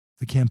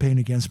the Campaign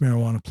Against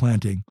Marijuana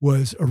Planting,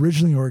 was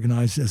originally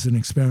organized as an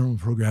experimental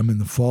program in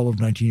the fall of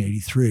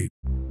 1983.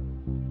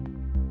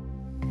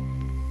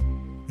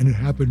 And it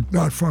happened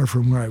not far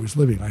from where I was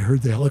living. I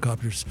heard the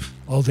helicopters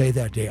all day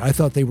that day. I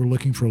thought they were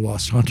looking for a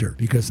lost hunter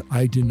because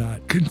I did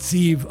not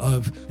conceive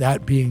of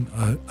that being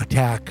an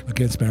attack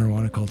against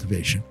marijuana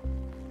cultivation.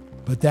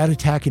 But that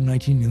attack in the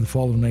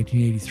fall of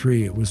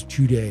 1983, it was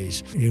 2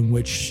 days in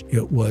which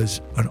it was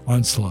an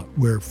onslaught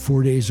where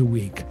 4 days a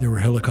week there were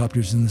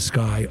helicopters in the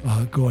sky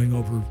going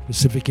over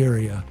Pacific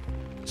area,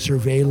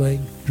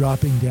 surveilling,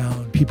 dropping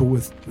down people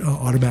with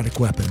automatic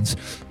weapons,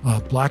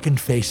 blackened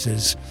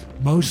faces,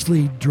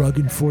 mostly drug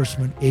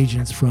enforcement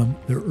agents from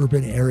the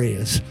urban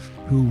areas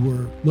who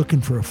were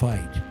looking for a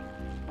fight.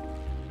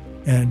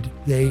 And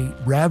they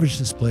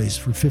ravaged this place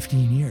for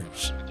 15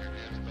 years.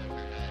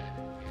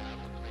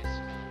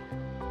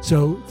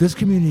 So this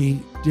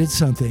community did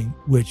something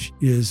which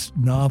is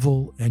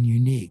novel and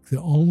unique.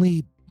 The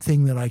only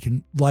thing that I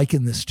can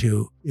liken this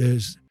to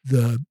is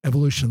the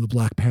evolution of the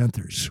Black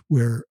Panthers,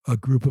 where a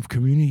group of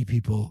community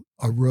people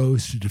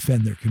arose to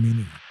defend their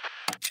community.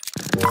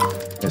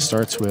 It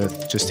starts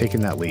with just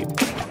taking that leap.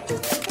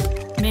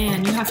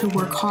 Man, you have to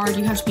work hard.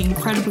 You have to be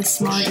incredibly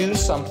smart.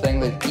 Choose something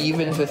that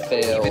even if it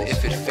fails,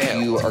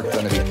 you are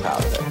going to be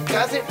proud of it.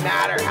 Doesn't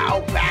matter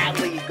how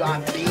badly you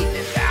got beaten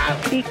in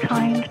battle. Be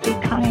kind, be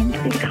kind,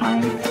 be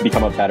kind.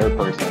 Become a better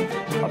person,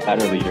 a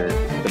better leader,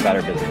 the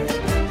better business.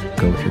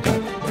 Go with your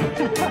gut.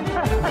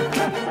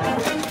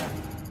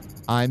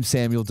 I'm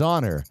Samuel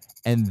Donner,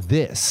 and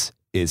this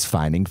is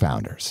Finding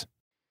Founders.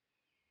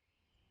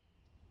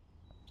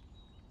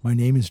 My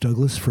name is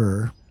Douglas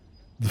Furr.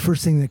 The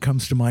first thing that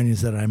comes to mind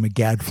is that I'm a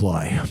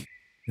gadfly.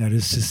 That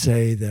is to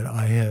say that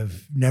I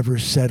have never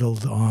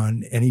settled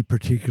on any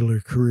particular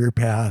career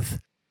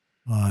path,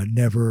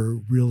 never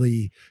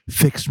really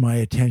fixed my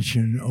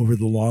attention over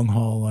the long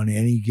haul on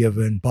any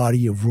given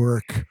body of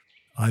work.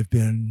 I've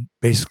been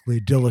basically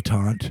a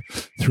dilettante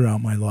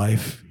throughout my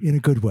life in a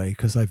good way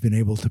because I've been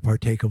able to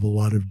partake of a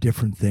lot of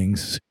different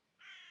things.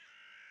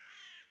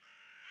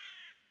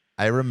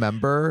 I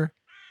remember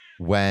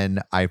when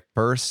I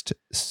first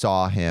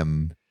saw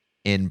him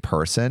in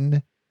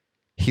person,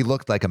 he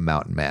looked like a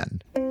mountain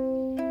man.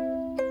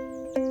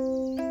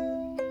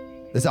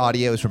 This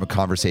audio is from a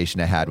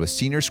conversation I had with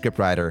senior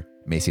scriptwriter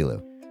Macy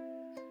Liu.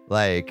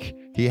 Like,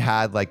 he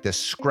had like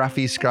this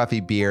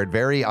scruffy beard,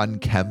 very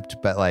unkempt,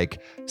 but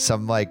like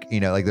some like, you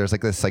know, like there's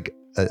like this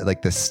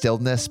like this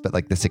stillness, but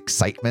like this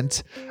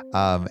excitement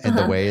in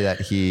the way that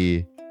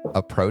he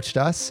approached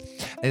us.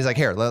 And he's like,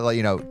 here,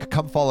 you know,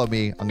 come follow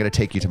me. I'm going to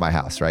take you to my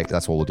house, right?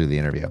 That's what we'll do the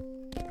interview.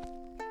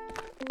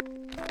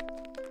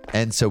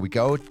 And so we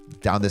go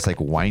down this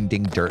like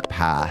winding dirt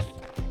path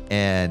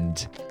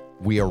and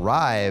we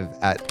arrive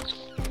at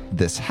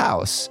this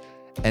house.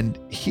 And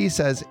he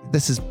says,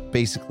 this is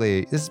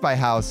my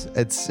house.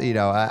 It's, you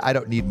know, I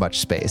don't need much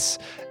space.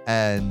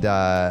 And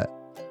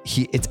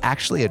it's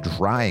actually a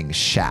drying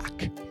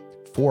shack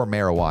for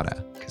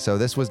marijuana. So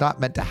this was not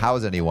meant to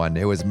house anyone.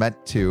 It was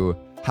meant to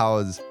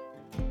house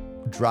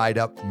dried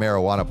up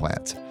marijuana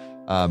plants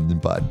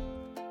and bud.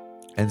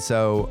 And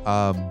so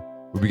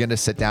we begin to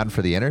sit down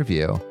for the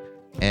interview.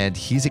 And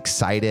he's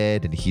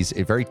excited and he's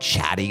very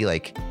chatty.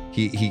 Like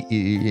he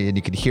and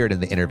you can hear it in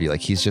the interview.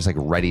 Like he's just like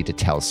ready to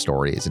tell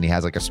stories and he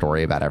has like a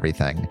story about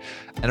everything.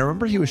 And I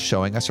remember he was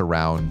showing us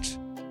around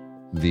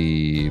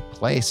the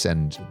place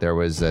and there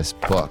was this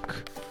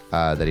book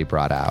that he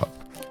brought out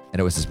and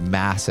it was this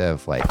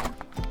massive like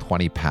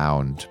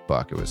 20-pound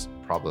book. It was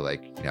probably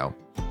like, you know,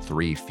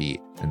 3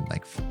 feet and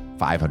like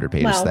 500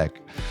 pages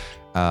thick.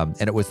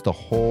 And it was the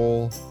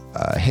whole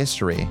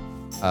history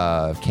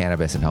of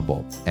cannabis in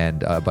Humboldt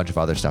and a bunch of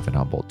other stuff in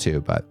Humboldt too.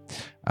 But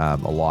a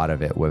lot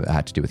of it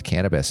had to do with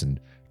cannabis. And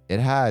it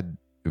had,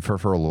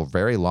 for a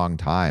very long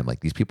time, like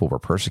these people were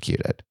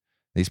persecuted.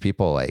 These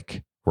people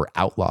like were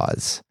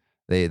outlaws.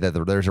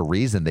 There's a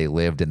reason they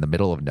lived in the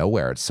middle of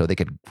nowhere so they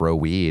could grow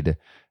weed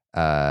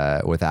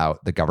without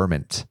the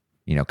government,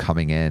 you know,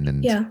 coming in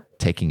and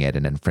taking it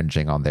and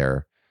infringing on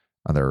their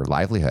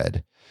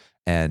livelihood.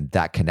 And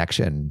that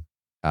connection,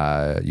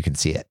 you can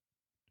see it.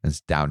 It's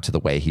down to the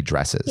way he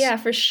dresses. Yeah,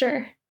 for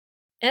sure.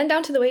 And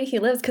down to the way he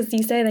lives, because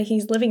you say that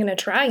he's living in a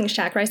drying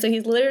shack, right? So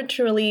he's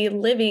literally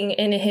living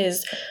in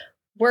his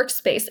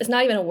workspace. It's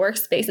not even a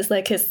workspace. It's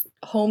like his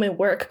home and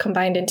work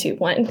combined into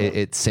one.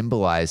 It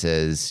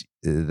symbolizes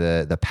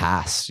the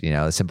past, you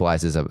know, it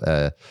symbolizes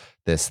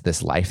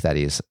this life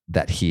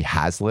that he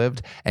has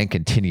lived and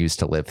continues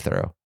to live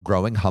through.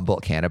 Growing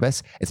Humboldt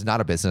cannabis, it's not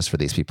a business for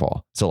these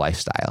people. It's a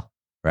lifestyle,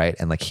 right?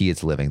 And like he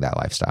is living that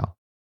lifestyle.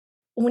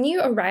 When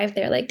you arrived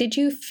there, like, did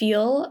you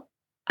feel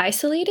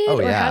isolated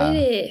or how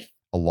did it?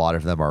 A lot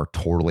of them are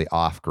totally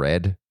off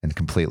grid and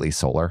completely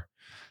solar.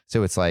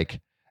 So it's like,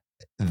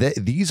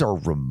 these are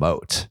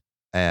remote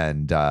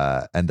and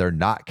they're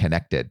not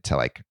connected to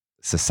like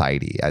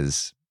society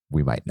as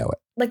we might know it.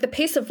 Like the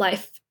pace of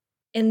life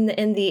in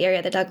the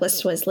area that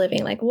Douglas was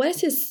living, like what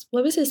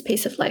was his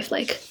pace of life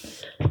like?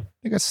 I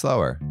think it's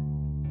slower.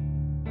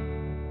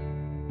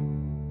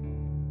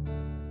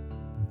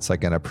 It's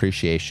like an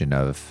appreciation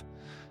of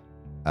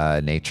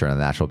nature and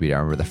the natural beauty. I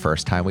remember the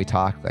first time we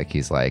talked, like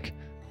he's like,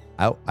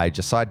 "Oh, I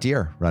just saw a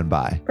deer run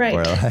by." Right.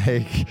 Or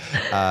like,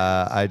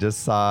 I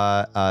just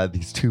saw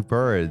these two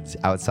birds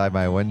outside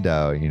my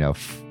window,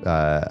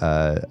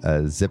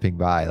 zipping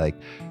by. Like,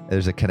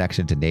 there's a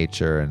connection to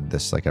nature and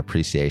this like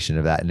appreciation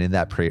of that. And in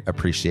that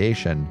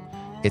appreciation,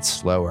 it's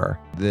slower.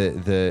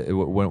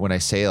 When I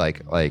say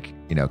like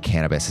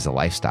cannabis is a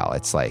lifestyle,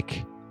 it's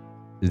like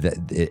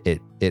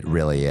it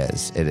really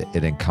is.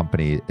 It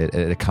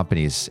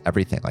accompanies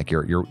everything. Like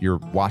you're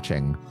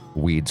watching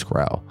weeds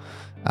grow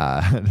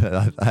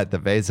at the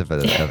base of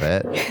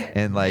it,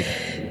 and like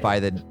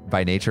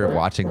by nature of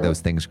watching those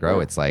things grow,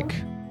 it's like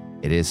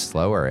it is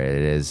slower.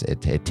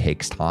 It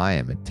takes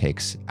time. It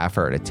takes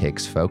effort. It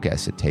takes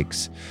focus. It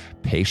takes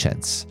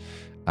patience.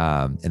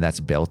 And that's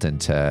built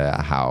into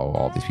how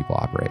all these people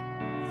operate.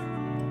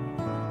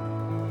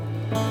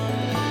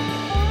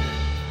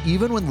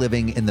 Even when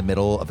living in the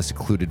middle of a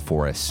secluded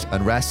forest,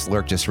 unrest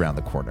lurked just around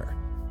the corner.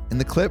 In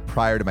the clip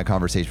prior to my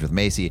conversation with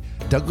Macy,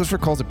 Douglas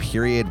recalls a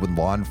period when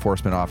law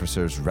enforcement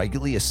officers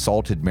regularly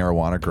assaulted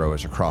marijuana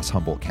growers across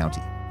Humboldt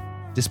County.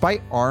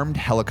 Despite armed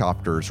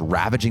helicopters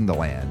ravaging the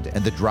land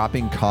and the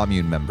dropping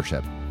commune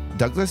membership,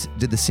 Douglas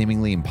did the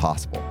seemingly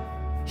impossible.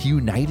 He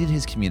united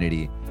his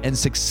community and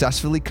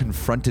successfully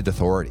confronted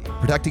authority,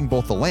 protecting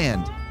both the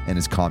land and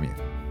his commune.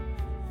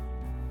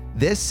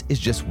 This is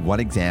just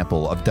one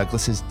example of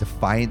Douglas's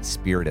defiant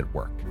spirit at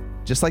work.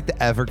 Just like the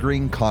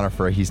evergreen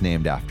conifer he's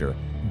named after,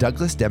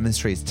 Douglas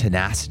demonstrates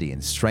tenacity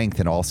and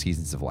strength in all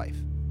seasons of life.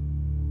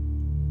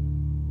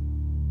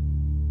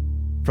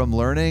 From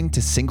learning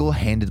to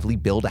single-handedly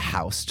build a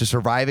house, to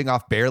surviving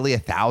off barely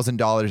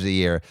 $1,000 a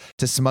year,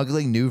 to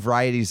smuggling new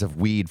varieties of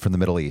weed from the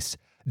Middle East,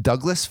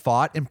 Douglas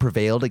fought and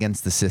prevailed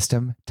against the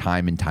system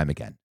time and time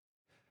again.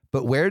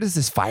 But where does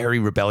this fiery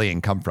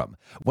rebellion come from?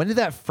 When did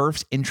that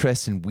first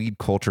interest in weed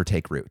culture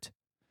take root?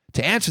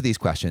 To answer these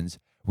questions,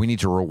 we need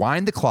to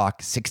rewind the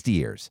clock 60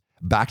 years,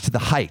 back to the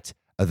height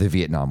of the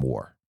Vietnam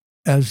War.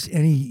 As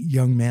any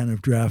young man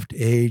of draft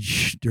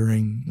age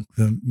during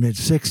the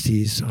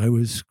mid-'60s, I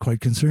was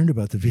quite concerned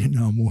about the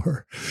Vietnam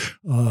War.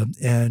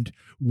 And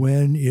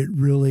when it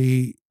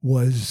really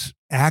was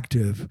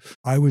active,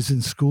 I was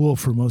in school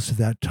for most of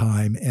that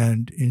time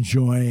and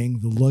enjoying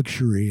the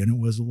luxury, and it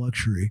was a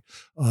luxury,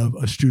 of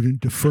a student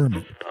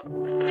deferment.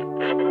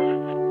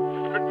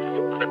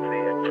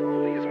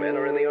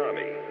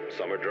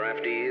 Some are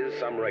draftees,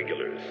 some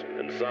regulars,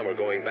 and some are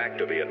going back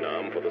to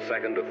Vietnam for the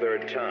second or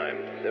third time.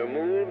 Their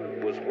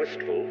mood was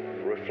wistful,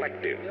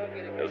 reflective,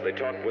 as they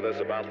talked with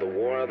us about the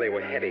war they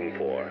were heading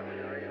for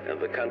and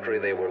the country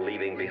they were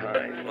leaving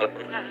behind.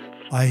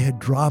 I had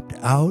dropped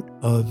out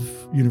of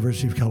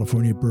University of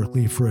California,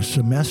 Berkeley for a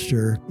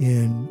semester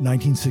in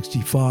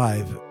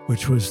 1965,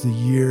 which was the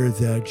year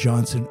that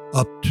Johnson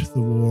upped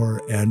the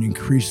war and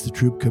increased the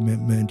troop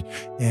commitment.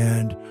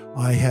 And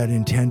I had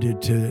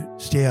intended to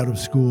stay out of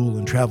school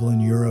and travel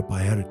in Europe. I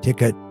had a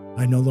ticket.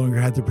 I no longer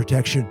had the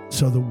protection.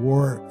 So the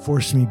war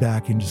forced me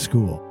back into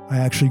school. I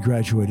actually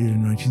graduated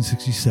in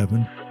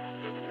 1967.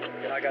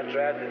 I got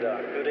drafted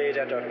 2 days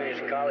after I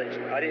finished college.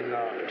 I didn't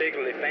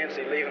particularly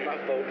fancy leaving my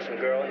folks and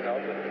girl,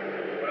 but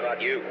what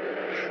about you?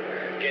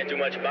 Can't do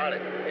much about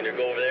it. Either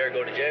go over there or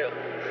go to jail.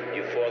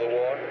 You for the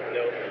war?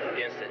 No,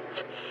 against it.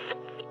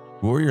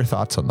 What were your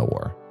thoughts on the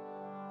war?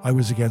 I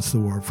was against the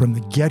war. From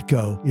the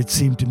get-go, it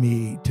seemed to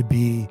me to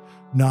be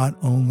not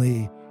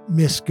only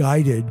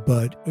misguided,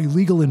 but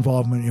illegal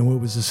involvement in what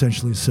was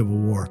essentially a civil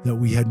war that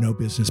we had no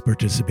business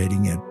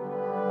participating in.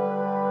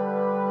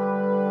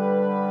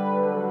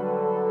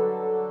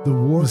 The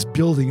war was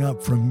building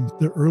up from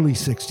the early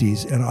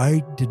 60s, and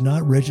I did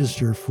not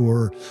register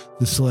for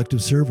the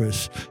selective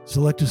service.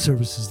 Selective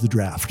service is the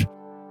draft.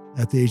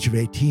 At the age of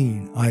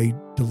 18, I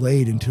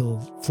delayed until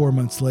 4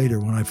 months later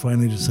when I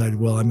finally decided,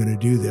 well, I'm going to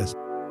do this.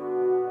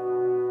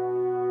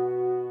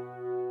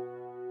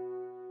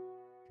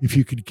 If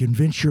you could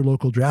convince your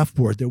local draft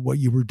board that what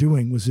you were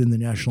doing was in the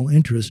national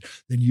interest,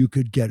 then you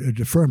could get a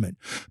deferment.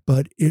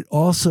 But it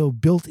also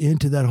built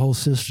into that whole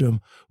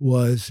system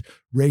was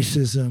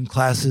racism,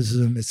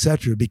 classism,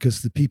 etc.,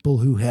 because the people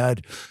who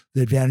had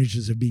the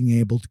advantages of being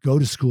able to go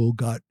to school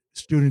got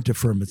student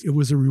deferments. It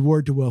was a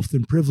reward to wealth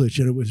and privilege,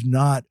 and it was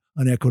not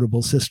an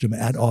equitable system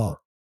at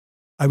all.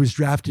 I was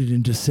drafted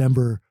in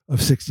December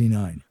of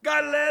 '69.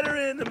 Got a letter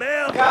in the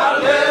mail.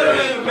 Got a letter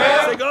in the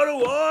mail. Say go to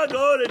war,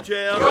 go to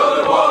jail.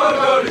 Go to war,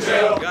 go to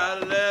jail.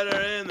 Got a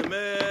letter in the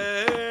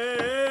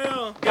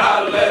mail.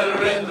 Got a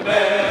letter in the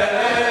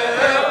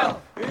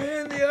mail.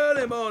 In the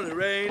early morning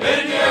rain.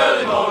 In the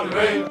early morning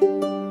rain.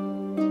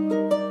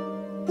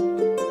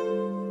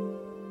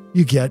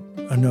 You get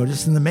a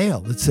notice in the mail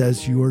that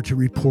says you are to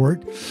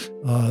report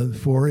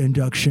for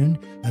induction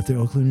at the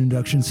Oakland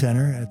Induction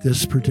Center at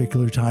this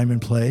particular time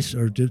and place,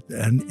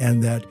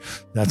 and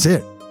that's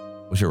it.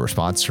 What was your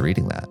response to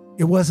reading that?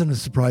 It wasn't a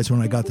surprise when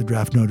I got the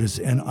draft notice,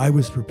 and I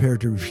was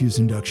prepared to refuse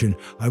induction.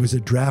 I was a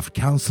draft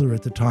counselor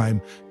at the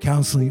time,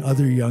 counseling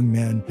other young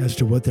men as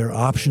to what their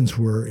options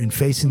were in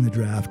facing the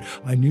draft.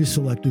 I knew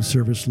selective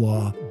service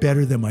law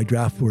better than my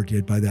draft board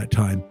did by that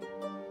time.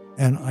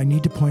 And I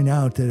need to point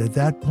out that at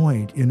that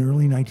point in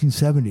early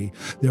 1970,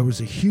 there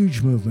was a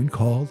huge movement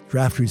called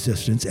draft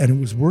resistance, and it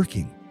was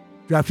working.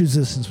 Draft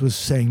resistance was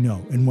saying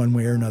no in one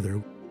way or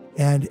another.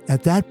 And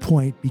at that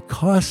point,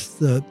 because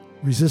the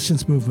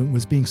resistance movement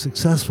was being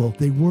successful,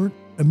 they weren't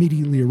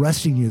immediately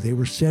arresting you. They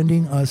were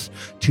sending us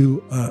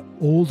to an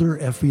older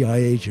FBI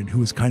agent who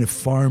was kind of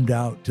farmed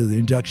out to the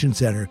induction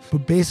center.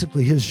 But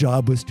basically his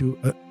job was to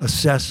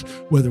assess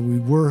whether we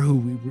were who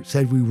we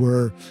said we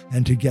were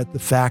and to get the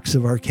facts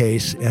of our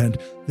case. And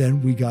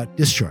then we got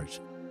discharged.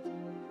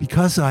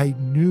 Because I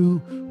knew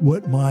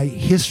what my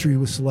history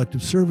with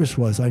selective service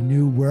was, I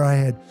knew where I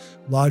had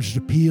lodged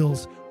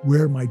appeals,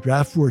 where my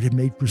draft board had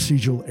made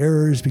procedural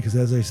errors, because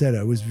as I said,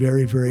 I was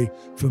very, very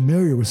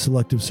familiar with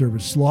selective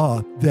service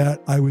law,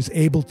 that I was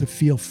able to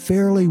feel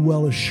fairly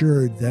well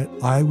assured that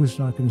I was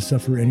not going to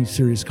suffer any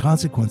serious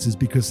consequences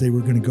because they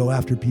were going to go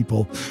after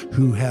people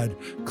who had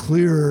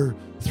clearer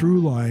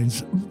through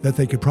lines that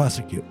they could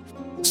prosecute.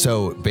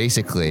 So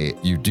basically,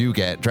 you do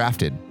get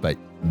drafted, but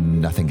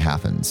nothing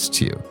happens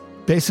to you.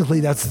 Basically,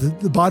 that's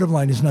the bottom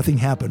line is nothing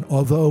happened.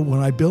 Although when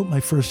I built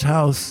my first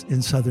house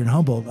in Southern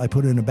Humboldt, I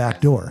put in a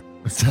back door.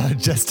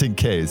 Just in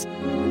case.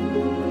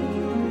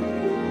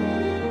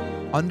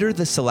 Under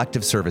the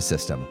selective service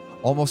system,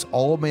 almost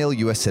all male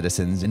U.S.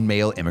 citizens and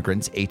male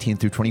immigrants 18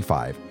 through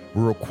 25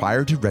 were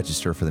required to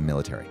register for the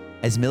military.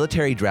 As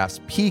military drafts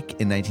peak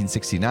in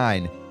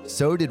 1969,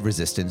 so did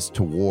resistance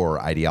to war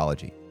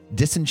ideology.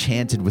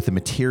 Disenchanted with the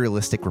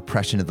materialistic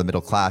repression of the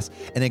middle class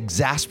and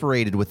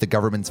exasperated with the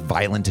government's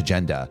violent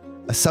agenda,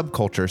 a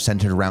subculture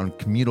centered around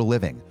communal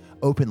living,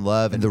 open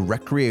love, and the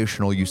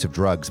recreational use of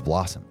drugs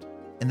blossomed.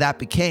 And that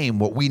became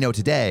what we know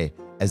today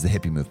as the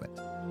hippie movement.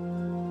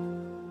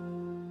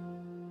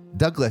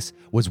 Douglas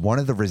was one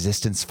of the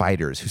resistance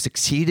fighters who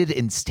succeeded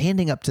in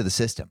standing up to the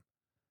system.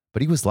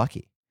 But he was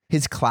lucky.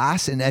 His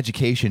class and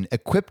education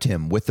equipped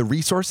him with the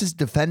resources to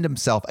defend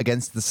himself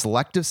against the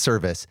selective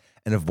service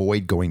and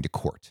avoid going to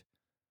court.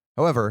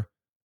 However,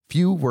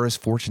 few were as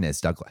fortunate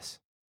as Douglas.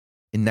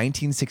 In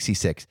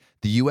 1966,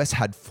 the U.S.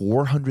 had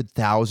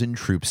 400,000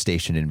 troops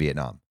stationed in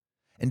Vietnam.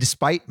 And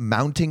despite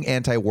mounting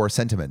anti-war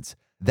sentiments,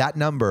 that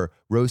number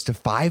rose to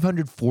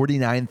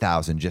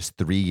 549,000 just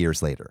 3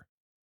 years later.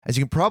 As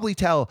you can probably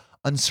tell,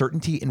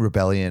 uncertainty and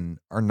rebellion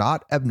are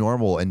not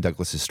abnormal in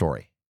Douglas's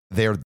story.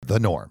 They're the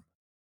norm.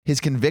 His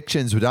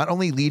convictions would not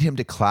only lead him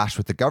to clash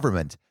with the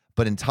government,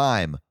 but in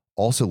time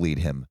also lead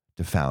him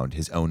to found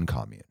his own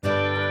commune.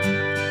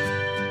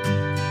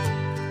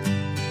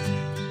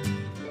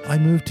 I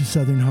moved to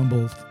Southern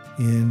Humboldt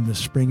in the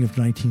spring of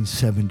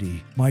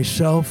 1970.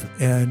 Myself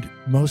and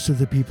most of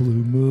the people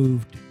who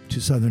moved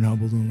to Southern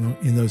Humboldt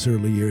in those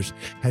early years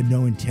had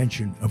no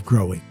intention of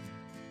growing.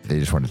 They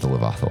just wanted to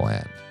live off the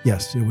land.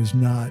 Yes, it was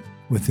not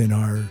within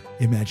our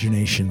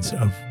imaginations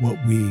of what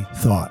we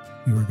thought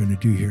we were going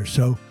to do here.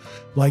 So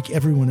like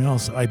everyone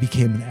else, I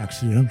became an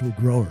accidental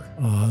grower,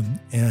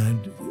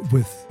 and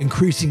with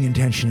increasing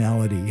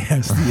intentionality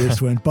as the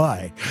years went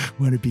by,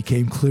 when it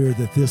became clear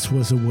that this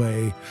was a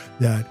way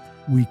that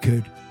we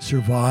could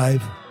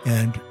survive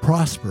and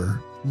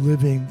prosper,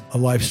 living a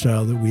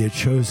lifestyle that we had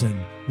chosen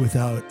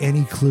without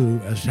any clue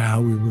as to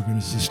how we were going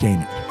to sustain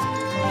it.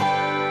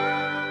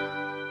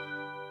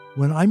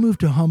 When I moved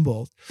to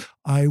Humboldt,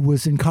 I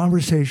was in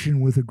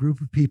conversation with a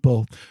group of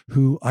people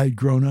who I'd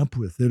grown up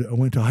with, that I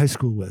went to high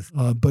school with,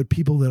 but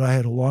people that I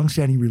had a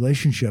longstanding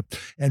relationship,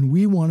 and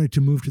we wanted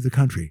to move to the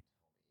country.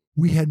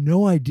 We had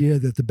no idea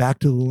that the Back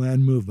to the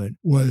Land movement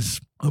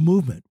was a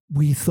movement.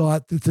 We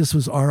thought that this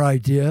was our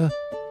idea.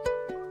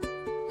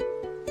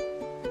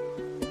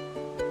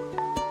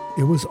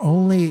 It was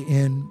only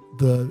in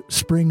the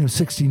spring of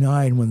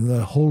 '69 when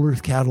the Whole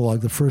Earth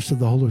Catalog, the first of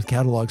the Whole Earth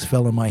Catalogs,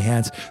 fell in my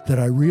hands that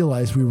I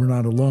realized we were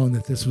not alone,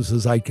 that this was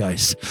a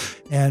zeitgeist.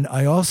 And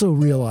I also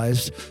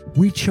realized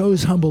we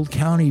chose Humboldt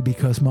County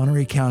because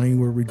Monterey County,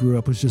 where we grew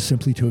up, was just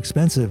simply too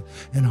expensive.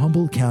 And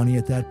Humboldt County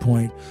at that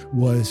point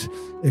was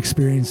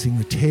experiencing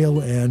the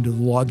tail end of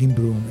the logging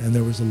boom, and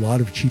there was a lot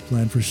of cheap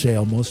land for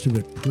sale, most of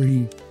it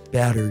pretty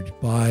battered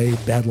by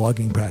bad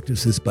logging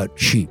practices, but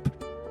cheap.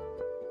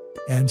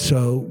 And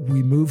so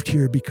we moved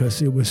here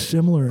because it was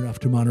similar enough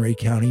to Monterey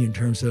County in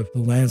terms of the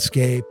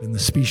landscape and the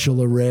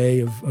special array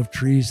of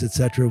trees, et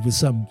cetera, with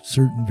some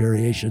certain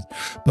variations.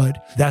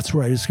 But that's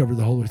where I discovered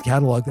the Whole Earth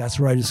Catalog. That's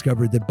where I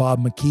discovered that Bob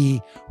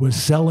McKee was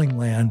selling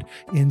land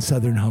in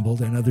Southern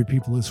Humboldt, and other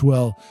people as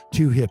well,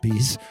 to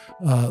hippies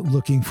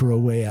looking for a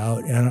way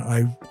out. And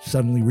I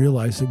suddenly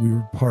realized that we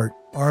were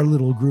our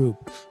little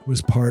group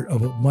was part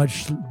of a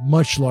much,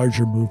 much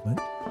larger movement.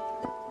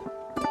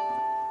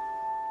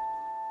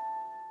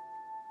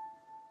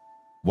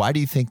 Why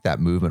do you think that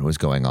movement was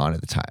going on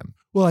at the time?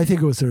 Well, I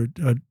think it was a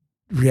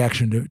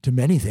reaction to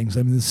many things.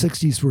 I mean, the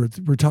 60s,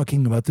 we're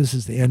talking about, this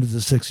is the end of the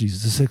 60s.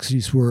 The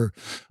 60s were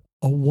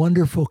a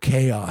wonderful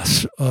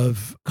chaos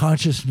of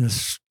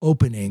consciousness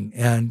opening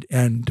and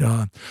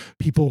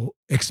people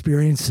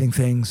experiencing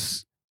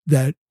things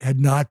that had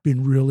not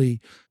been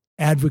really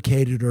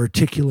advocated or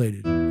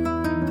articulated.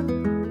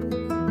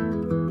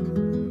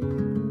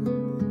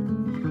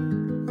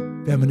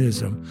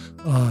 Feminism,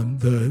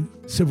 the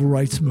civil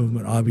rights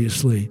movement,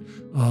 obviously,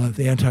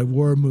 the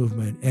anti-war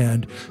movement,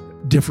 and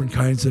different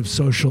kinds of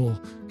social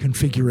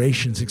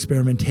configurations,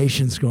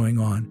 experimentations going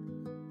on.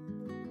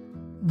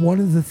 One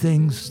of the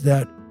things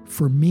that,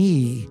 for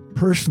me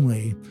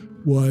personally,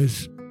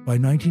 was by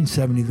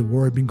 1970, the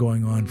war had been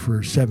going on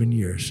for 7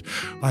 years.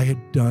 I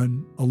had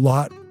done a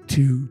lot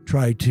to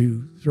try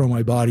to throw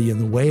my body in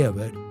the way of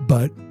it,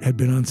 but had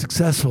been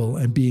unsuccessful.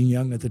 And being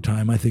young at the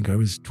time, I think I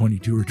was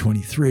 22 or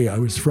 23, I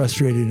was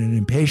frustrated and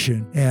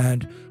impatient.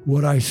 And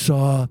what I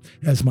saw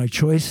as my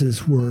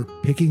choices were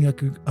picking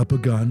up a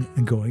gun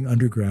and going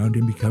underground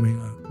and becoming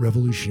a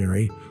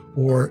revolutionary,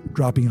 or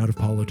dropping out of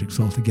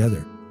politics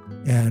altogether.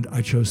 And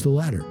I chose the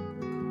latter.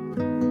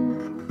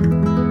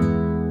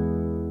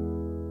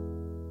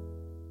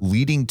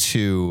 Leading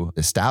to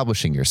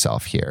establishing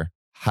yourself here,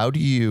 how do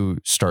you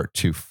start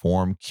to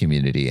form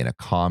community in a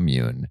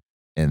commune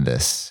in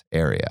this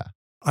area?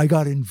 I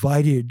got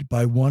invited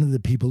by one of the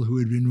people who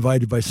had been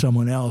invited by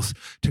someone else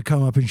to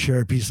come up and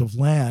share a piece of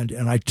land,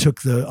 and I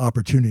took the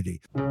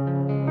opportunity.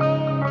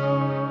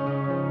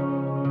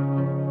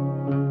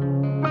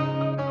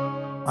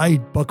 I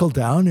buckled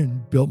down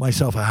and built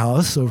myself a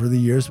house over the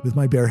years with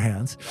my bare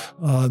hands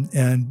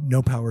and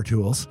no power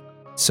tools.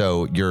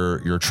 So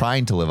you're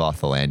trying to live off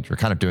the land. You're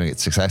kind of doing it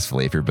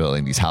successfully if you're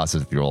building these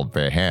houses with your old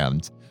bare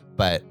hands.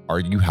 But are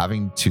you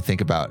having to think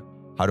about,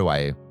 how do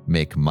I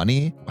make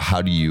money?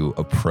 How do you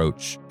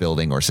approach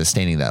building or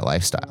sustaining that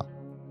lifestyle?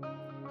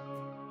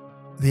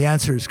 The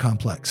answer is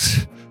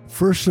complex.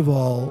 First of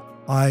all,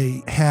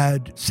 I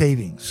had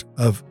savings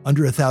of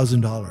under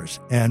 $1,000,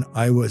 and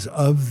I was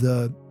of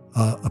the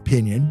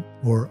opinion,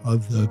 or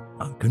of the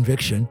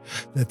conviction,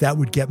 that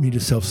would get me to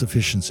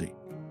self-sufficiency.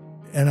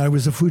 And I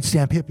was a food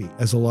stamp hippie,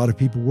 as a lot of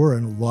people were.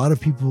 And a lot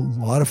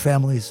of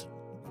families,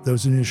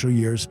 those initial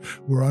years,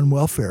 were on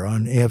welfare,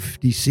 on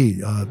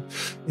AFDC,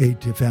 aid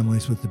to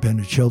families with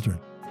dependent children.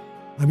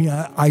 I mean,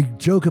 I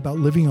joke about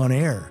living on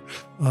air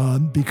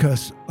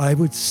because I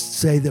would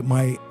say that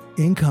my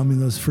income in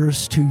those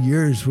first 2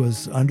 years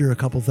was under a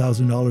couple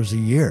 $1,000s a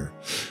year,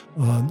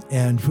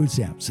 and food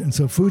stamps. And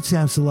so food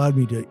stamps allowed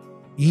me to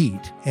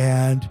eat,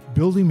 and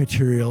building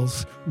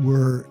materials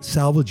were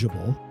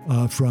salvageable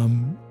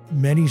from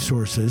many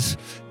sources.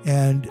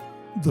 And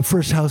the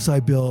first house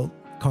I built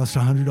cost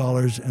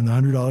 $100, and the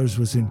 $100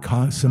 was in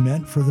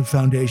cement for the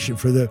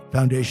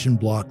foundation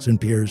blocks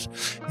and piers,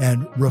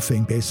 and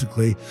roofing,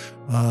 basically,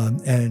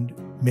 and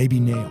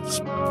maybe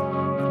nails.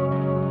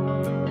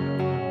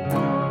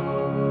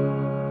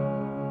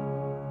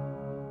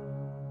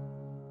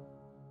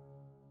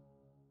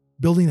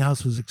 Building the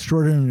house was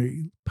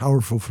extraordinarily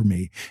powerful for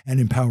me and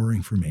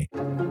empowering for me,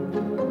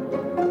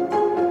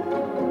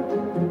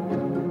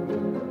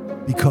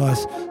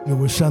 because it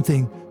was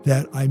something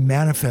that I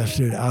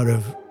manifested out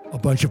of a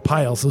bunch of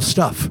piles of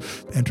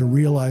stuff. And to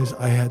realize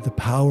I had the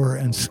power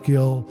and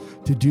skill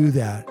to do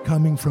that,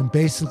 coming from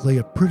basically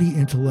a pretty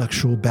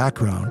intellectual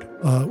background,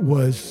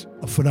 was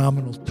a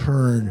phenomenal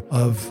turn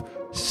of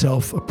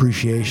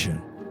self-appreciation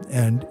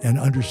and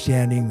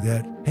understanding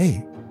that,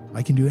 hey,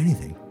 I can do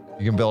anything.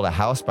 You can build a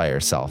house by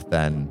yourself,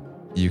 then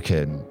you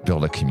can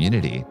build a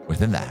community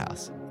within that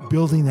house.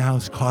 Building the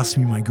house cost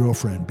me my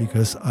girlfriend,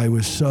 because I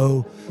was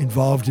so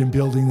involved in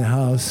building the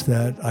house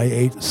that I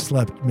ate,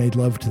 slept, made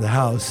love to the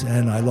house,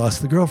 and I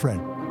lost the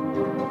girlfriend.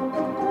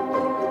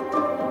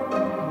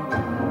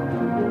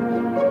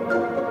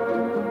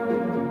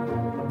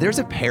 There's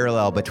a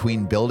parallel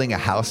between building a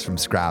house from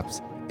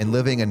scraps and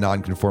living a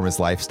nonconformist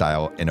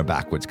lifestyle in a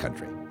backwoods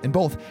country. In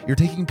both, you're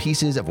taking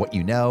pieces of what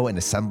you know and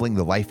assembling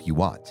the life you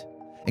want.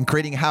 In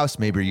creating a house,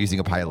 maybe you're using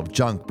a pile of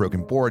junk,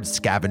 broken boards,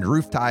 scavenged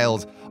roof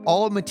tiles,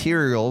 all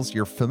materials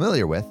you're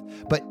familiar with,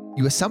 but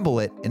you assemble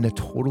it in a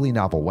totally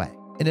novel way.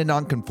 In a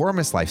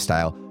nonconformist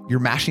lifestyle, you're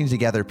mashing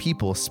together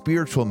people,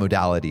 spiritual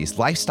modalities,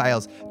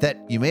 lifestyles that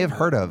you may have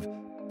heard of,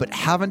 but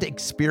haven't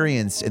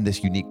experienced in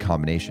this unique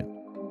combination.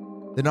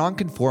 The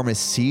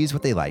nonconformist sees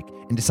what they like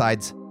and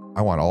decides,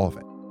 I want all of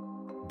it.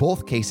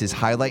 Both cases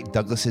highlight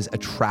Douglas's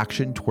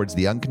attraction towards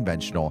the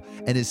unconventional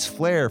and his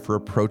flair for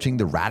approaching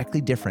the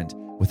radically different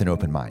with an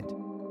open mind.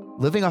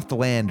 Living off the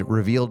land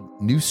revealed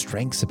new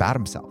strengths about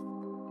himself.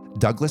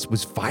 Douglas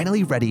was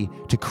finally ready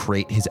to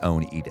create his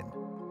own Eden,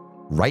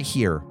 right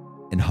here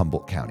in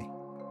Humboldt County.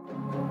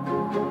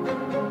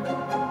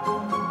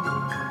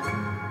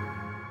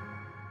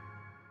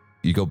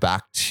 You go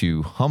back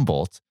to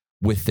Humboldt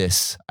with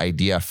this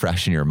idea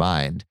fresh in your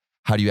mind.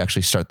 How do you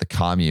actually start the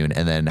commune,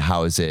 and then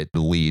how does it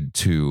lead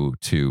to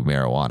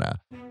marijuana?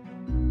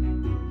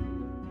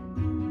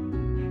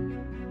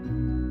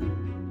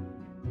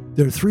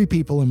 There are 3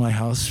 people in my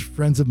house,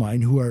 friends of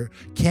mine, who are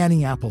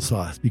canning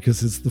applesauce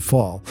because it's the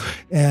fall.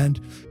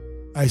 And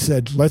I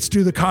said, let's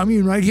do the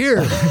commune right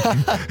here.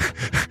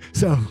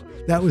 So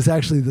that was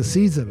actually the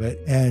seeds of it.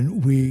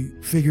 And we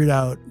figured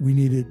out we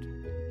needed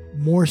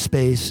more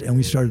space, and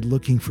we started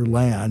looking for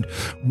land.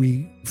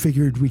 We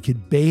figured we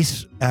could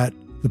base at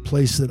the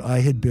place that I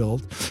had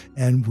built,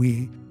 and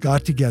we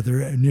got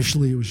together.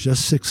 Initially, it was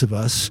just 6 of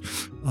us,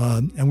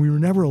 and we were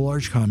never a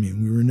large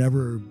commune. We were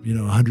never,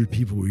 100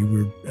 people. We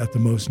were at the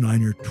most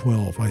 9 or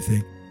 12, I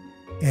think.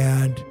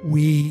 And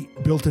we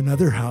built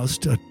another house,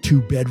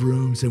 2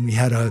 bedrooms, and we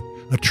had a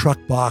truck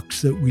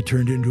box that we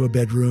turned into a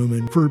bedroom.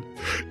 And for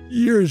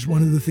years,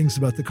 one of the things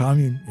about the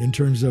commune in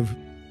terms of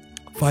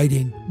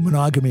fighting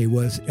monogamy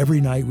was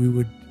every night we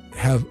would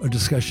have a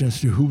discussion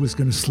as to who was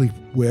going to sleep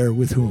where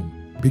with whom,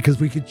 because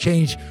we could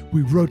change,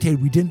 we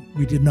rotated. We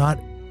did not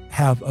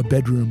have a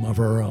bedroom of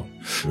our own.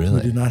 Really?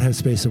 We did not have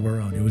space of our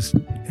own.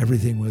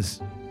 Everything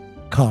was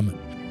common.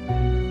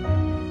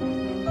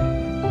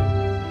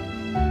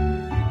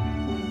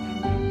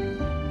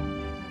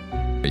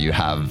 You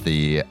have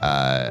the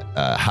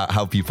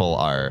how people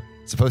are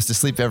supposed to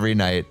sleep every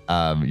night.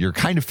 You're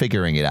kind of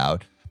figuring it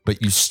out,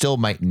 but you still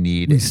might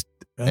need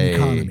an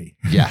economy.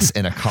 Yes,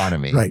 an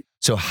economy. Right.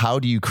 So how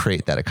do you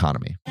create that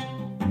economy?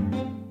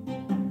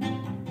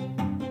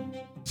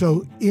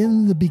 So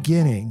in the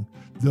beginning,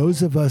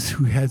 those of us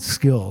who had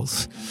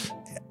skills,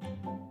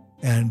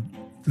 and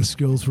the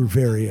skills were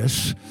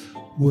various,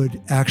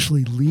 would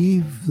actually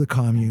leave the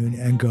commune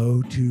and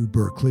go to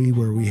Berkeley,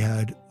 where we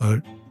had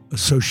a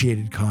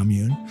associated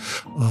commune,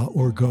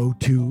 or go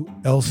to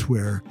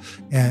elsewhere.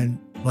 And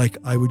like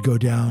I would go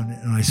down,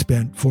 and I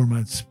spent 4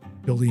 months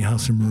building a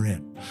house in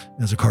Marin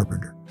as a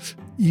carpenter.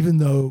 Even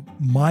though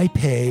my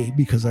pay,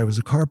 because I was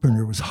a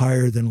carpenter, was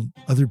higher than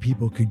other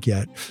people could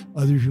get,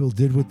 other people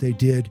did what they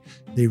did.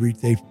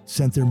 They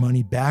sent their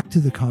money back to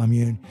the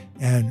commune,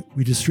 and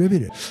we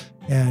distributed.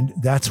 And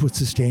that's what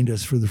sustained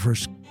us for the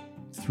first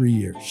 3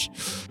 years.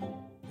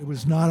 It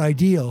was not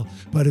ideal,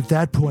 but at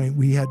that point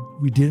we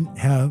didn't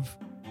have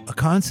a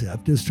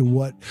concept as to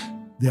what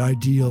the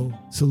ideal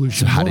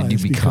solution was. So how did you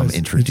become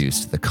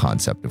introduced to the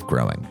concept of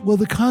growing? Well,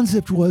 the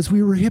concept was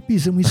we were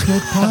hippies and we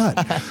smoked pot,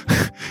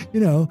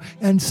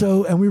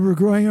 and we were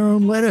growing our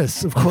own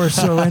lettuce, of course,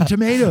 and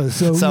tomatoes.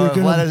 So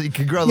lettuce, you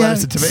can grow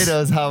lettuce and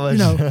tomatoes.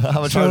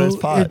 How much harder is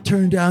pot? It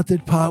turned out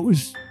that pot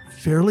was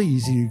fairly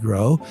easy to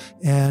grow.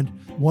 And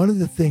one of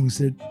the things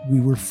that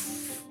we were,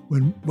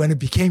 when it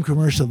became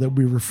commercial, that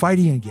we were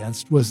fighting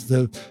against was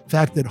the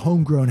fact that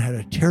homegrown had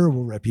a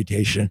terrible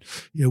reputation.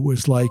 It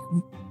was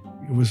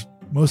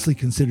mostly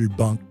considered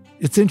bunk.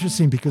 It's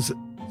interesting because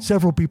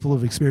several people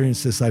have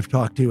experienced this I've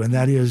talked to, and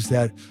that is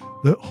that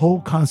the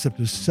whole concept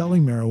of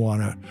selling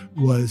marijuana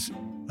was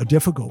a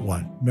difficult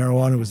one.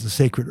 Marijuana was a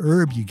sacred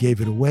herb. You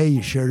gave it away.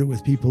 You shared it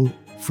with people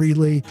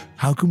freely.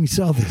 How can we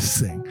sell this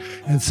thing?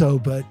 And so,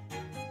 but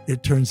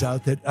it turns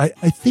out that I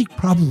think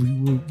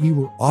probably we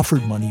were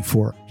offered money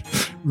for it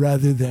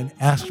rather than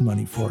asked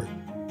money for it.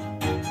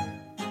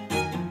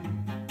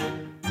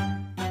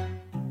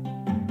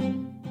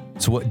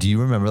 So what do you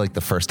remember, like the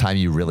first time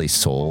you really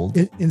sold?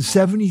 In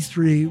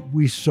 73,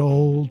 we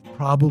sold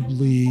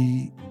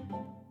probably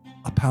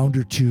a pound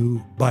or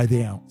 2 by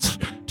the ounce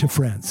to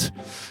friends.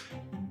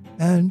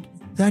 And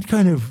that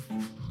kind of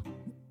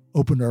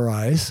opened our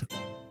eyes.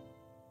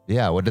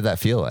 Yeah. What did that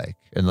feel like?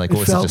 And what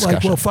was the felt discussion?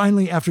 like, well,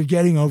 finally, after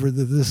getting over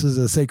that this is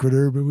a sacred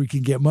herb and we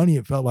can get money,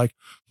 it felt like,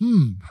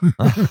 maybe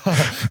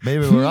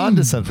we're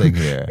onto something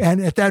here. And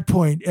at that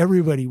point,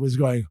 everybody was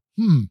going,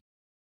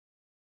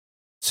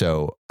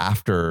 So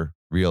after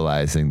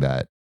realizing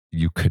that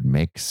you could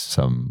make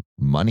some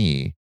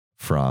money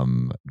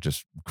from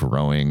just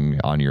growing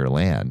on your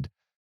land,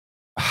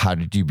 how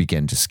did you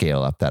begin to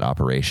scale up that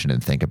operation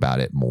and think about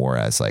it more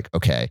as like,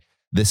 okay,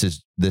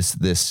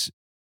 this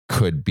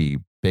could be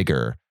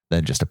bigger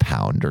than just a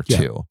pound or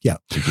 2 a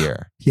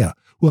year? Yeah.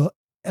 Well,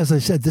 as I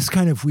said,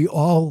 we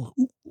all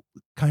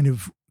kind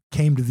of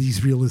came to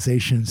these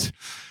realizations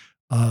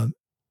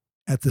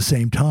at the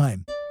same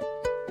time.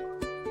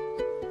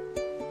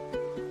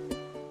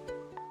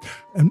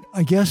 And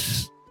I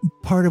guess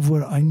part of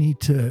what I need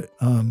to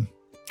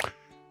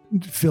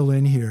fill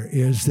in here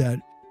is that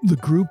the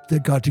group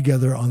that got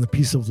together on the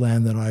piece of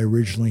land that I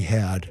originally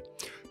had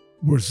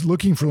was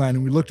looking for land,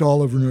 and we looked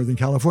all over Northern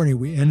California.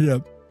 We ended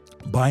up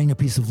buying a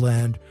piece of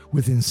land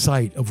within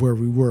sight of where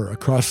we were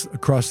across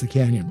the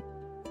canyon.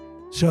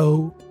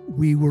 So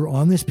we were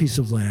on this piece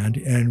of land,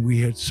 and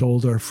we had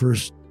sold our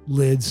first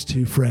lids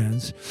to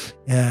friends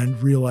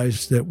and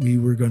realized that we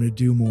were going to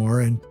do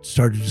more, and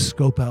started to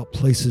scope out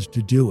places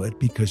to do it,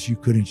 because you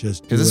couldn't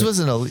just do this it.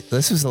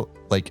 This was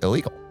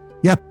illegal.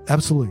 Yep,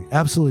 absolutely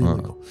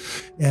illegal.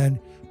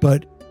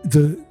 But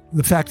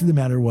the fact of the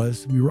matter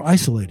was we were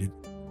isolated.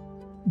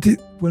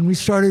 When we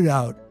started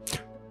out,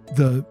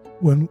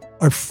 when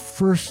our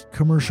first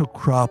commercial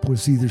crop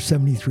was either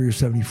 73 or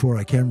 74,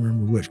 I can't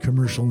remember which,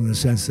 commercial in the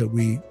sense that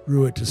we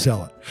grew it to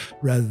sell it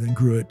rather than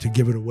grew it to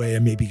give it away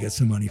and maybe get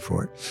some money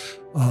for it.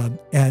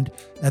 And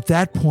at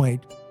that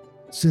point,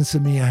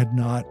 Sinsemilla had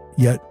not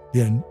yet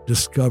been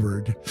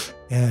discovered.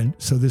 And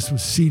so this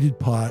was seeded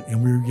pot,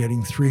 and we were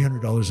getting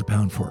 $300 a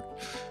pound for it.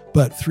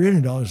 But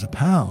 $300 a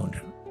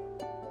pound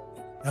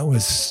That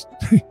was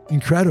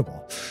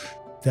incredible.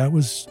 That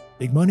was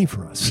big money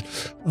for us.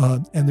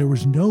 And there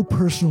was no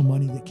personal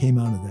money that came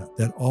out of that.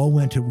 That all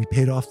went to, we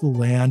paid off the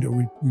land, or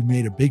we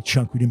made a big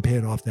chunk. We didn't pay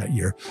it off that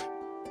year.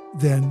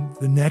 Then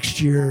the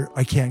next year,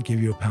 I can't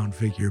give you a pound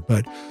figure,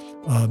 but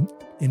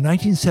in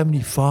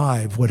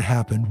 1975, what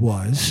happened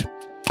was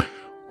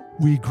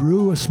we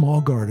grew a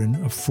small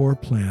garden of 4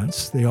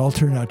 plants. They all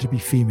turned out to be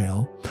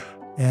female,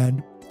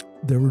 and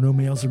there were no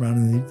males around,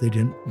 and they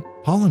didn't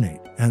pollinate,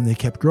 and they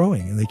kept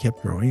growing, and they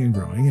kept growing and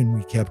growing, and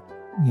we kept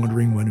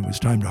wondering when it was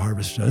time to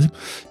harvest us.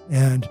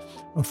 And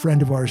a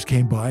friend of ours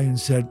came by and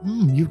said,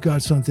 you've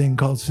got something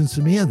called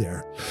Sinsemilla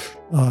there.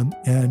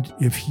 And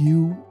if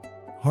you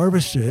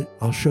harvest it,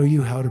 I'll show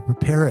you how to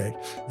prepare it,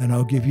 and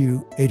I'll give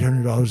you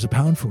 $800 a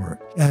pound for it.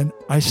 And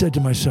I said to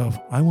myself,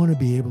 I want to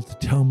be able to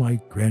tell my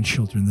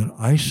grandchildren that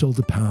I sold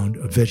a pound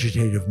of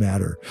vegetative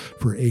matter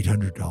for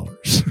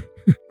 $800.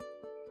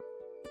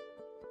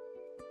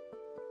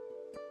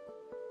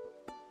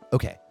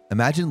 Okay,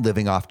 imagine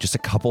living off just a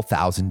couple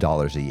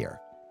 $1,000s a year.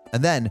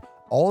 And then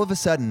all of a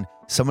sudden,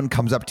 someone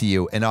comes up to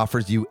you and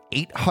offers you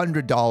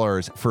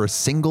 $800 for a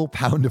single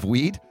pound of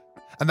weed.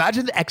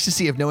 Imagine the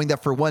ecstasy of knowing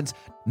that for once,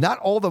 not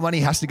all the money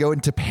has to go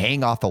into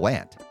paying off the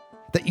land,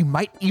 that you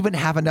might even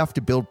have enough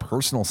to build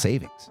personal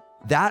savings.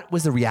 That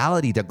was the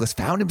reality Douglas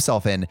found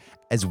himself in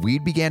as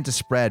weed began to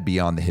spread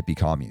beyond the hippie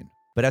commune.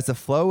 But as the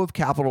flow of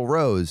capital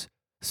rose,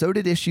 so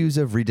did issues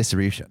of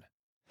redistribution.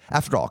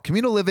 After all,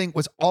 communal living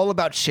was all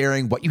about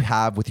sharing what you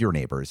have with your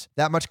neighbors.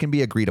 That much can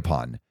be agreed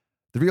upon.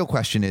 The real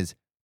question is,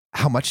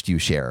 how much do you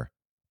share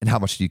and how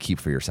much do you keep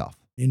for yourself?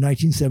 In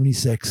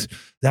 1976,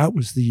 that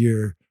was the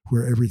year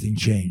where everything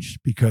changed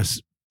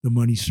because the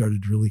money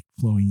started really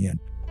flowing in.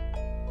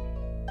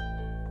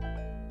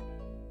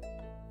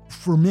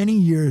 For many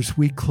years,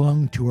 we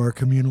clung to our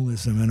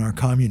communalism and our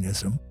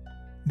communism.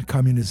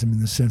 Communism in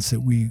the sense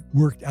that we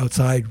worked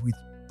outside, we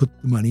put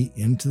the money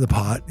into the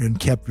pot and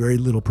kept very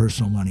little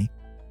personal money.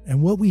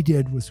 And what we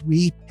did was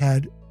we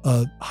had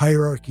a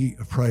hierarchy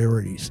of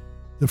priorities.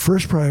 The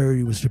first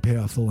priority was to pay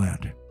off the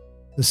land.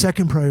 The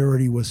second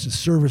priority was to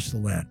service the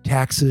land,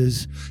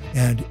 taxes,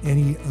 and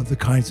any of the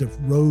kinds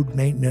of road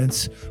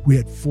maintenance. We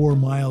had 4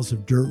 miles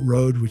of dirt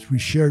road, which we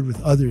shared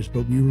with others,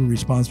 but we were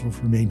responsible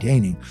for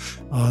maintaining.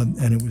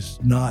 And it was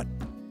not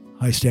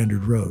high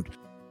standard road.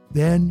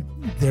 Then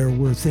there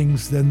were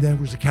things, then there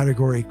was a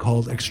category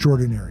called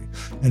extraordinary.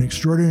 And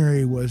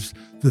extraordinary was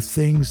the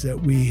things that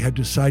we had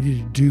decided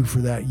to do for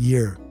that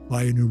year.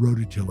 Buy a new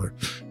rototiller,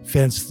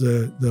 fence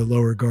the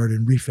lower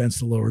garden, refence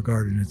the lower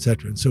garden,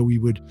 etc. And so we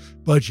would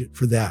budget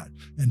for that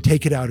and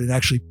take it out and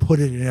actually put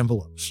it in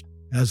envelopes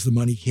as the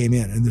money came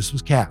in. And this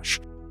was cash.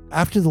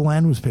 After the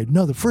land was paid,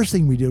 no, the first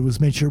thing we did was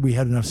make sure we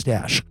had enough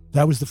stash.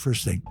 That was the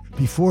first thing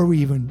before we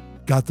even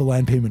got the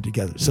land payment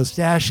together. So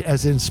stash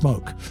as in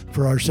smoke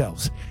for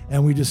ourselves.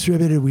 And we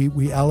distributed,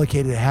 we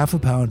allocated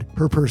 0.5 pound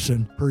per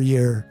person per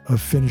year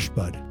of finished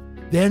bud.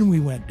 Then we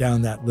went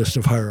down that list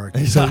of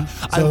hierarchy.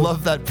 I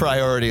love that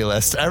priority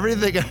list.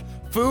 Everything,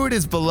 food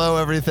is below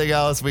everything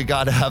else. We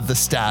got to have the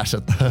stash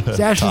at the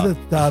stash top. Is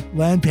at the top,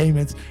 land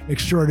payments,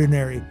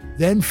 extraordinary,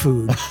 then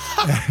food.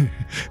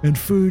 And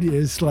food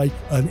is like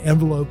an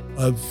envelope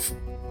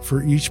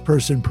for each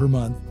person per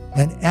month.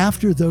 And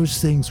after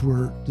those things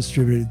were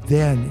distributed,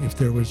 then if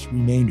there was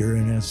remainder,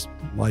 and as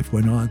life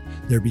went on,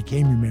 there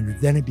became remainder,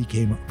 then it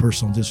became a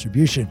personal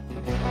distribution.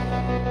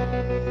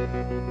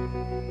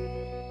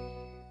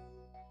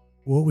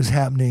 What was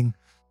happening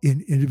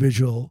in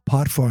individual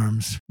pot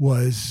farms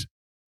was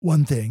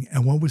one thing,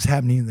 and what was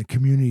happening in the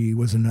community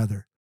was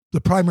another.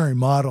 The primary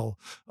model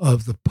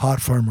of the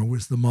pot farmer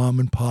was the mom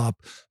and pop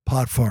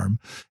pot farm,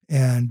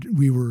 and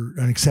we were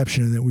an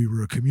exception in that we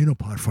were a communal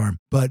pot farm.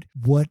 But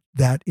what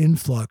that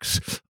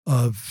influx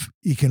of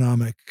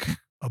economic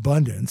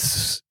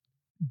abundance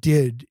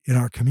did in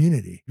our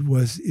community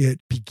was it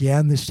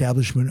began the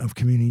establishment of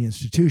community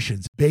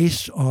institutions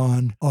based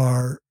on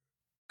our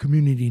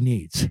community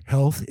needs: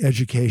 health,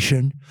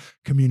 education,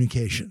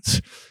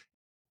 communications.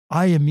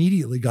 I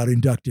immediately got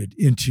inducted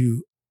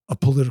into a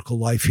political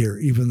life here,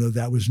 even though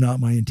that was not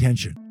my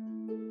intention.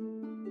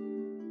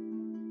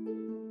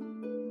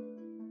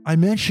 I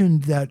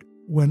mentioned that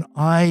when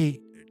I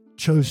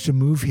chose to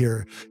move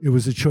here, it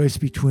was a choice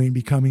between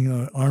becoming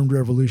an armed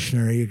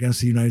revolutionary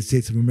against the United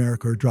States of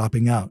America or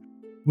dropping out.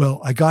 Well,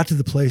 I got to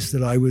the place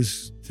that I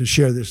was to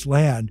share this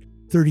land.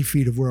 30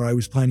 feet of where I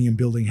was planning on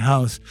building a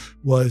house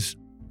was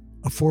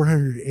a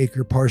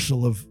 400-acre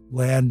parcel of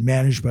land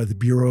managed by the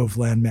Bureau of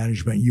Land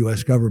Management,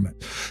 U.S. government.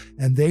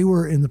 And they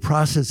were in the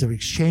process of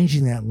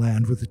exchanging that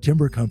land with the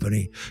timber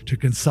company to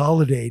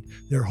consolidate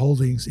their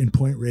holdings in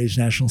Point Reyes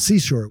National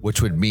Seashore.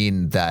 Which would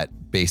mean that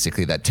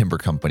basically that timber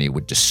company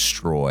would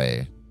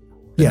destroy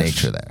the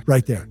nature there.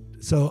 Right there.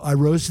 So I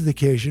rose to the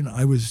occasion.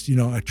 I was,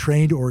 a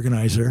trained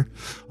organizer.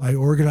 I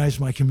organized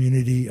my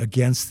community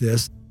against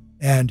this.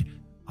 And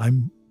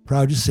I'm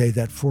proud to say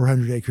that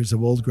 400 acres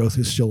of old growth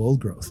is still old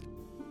growth.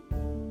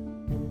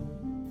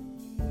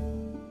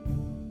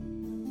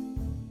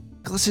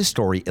 Douglas's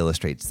story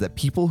illustrates that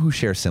people who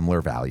share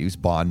similar values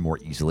bond more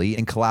easily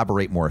and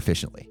collaborate more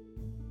efficiently,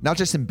 not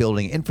just in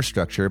building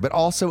infrastructure, but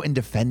also in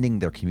defending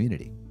their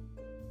community.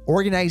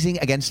 Organizing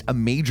against a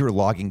major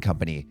logging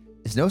company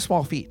is no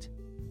small feat,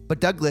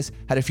 but Douglas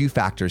had a few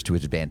factors to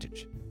his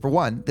advantage. For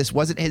one, this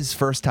wasn't his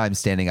first time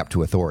standing up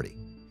to authority.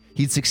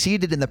 He'd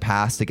succeeded in the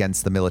past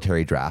against the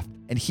military draft,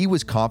 and he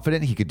was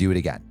confident he could do it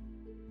again.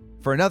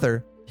 For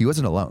another, he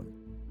wasn't alone.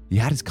 He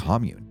had his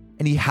commune,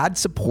 and he had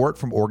support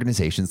from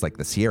organizations like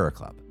the Sierra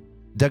Club.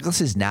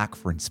 Douglas's knack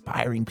for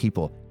inspiring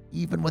people,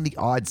 even when the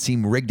odds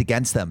seemed rigged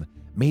against them,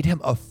 made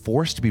him a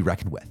force to be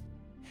reckoned with.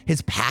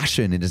 His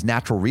passion and his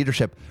natural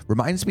readership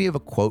reminds me of a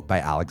quote by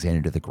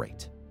Alexander the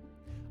Great.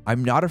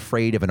 "I'm not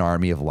afraid of an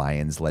army of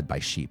lions led by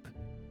sheep.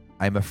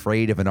 I'm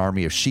afraid of an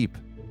army of sheep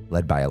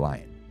led by a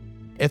lion."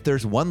 If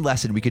there's one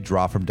lesson we could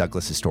draw from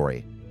Douglas's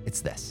story,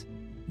 it's this: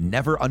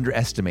 never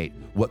underestimate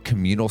what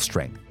communal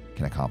strength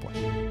can accomplish.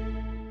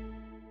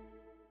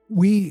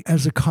 We,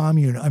 as a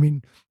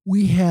commune,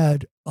 we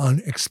had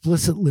an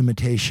explicit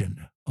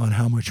limitation on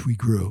how much we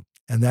grew.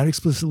 And that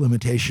explicit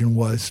limitation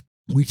was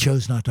we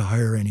chose not to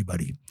hire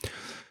anybody.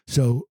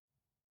 So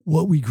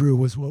what we grew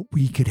was what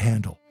we could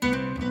handle.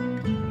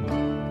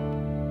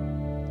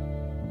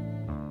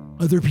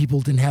 Other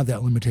people didn't have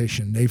that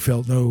limitation. They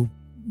felt no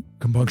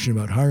compunction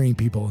about hiring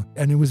people.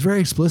 And it was very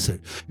explicit.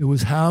 It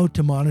was how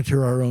to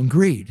monitor our own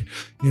greed.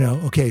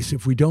 Okay, so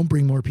if we don't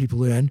bring more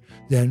people in,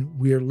 then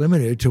we are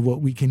limited to what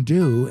we can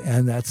do.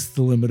 And that's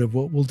the limit of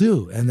what we'll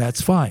do. And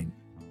that's fine.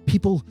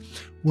 People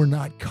were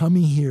not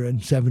coming here in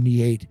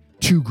 78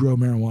 to grow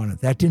marijuana.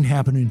 That didn't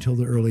happen until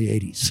the early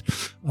 80s.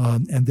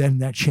 And then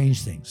that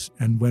changed things.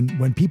 And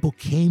when people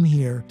came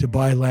here to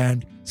buy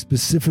land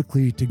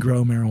specifically to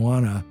grow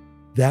marijuana,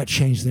 that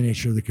changed the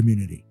nature of the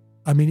community.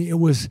 It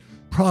was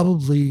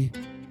probably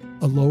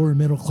a lower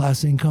middle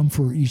class income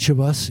for each of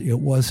us. It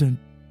wasn't,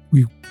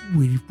 we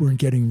weren't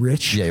getting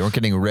rich. Yeah, you weren't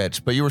getting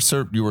rich, but you were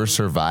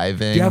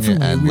surviving.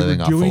 Definitely, and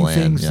living off the land. We were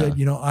doing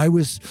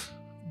things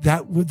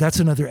that, that's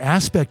another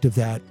aspect of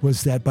that,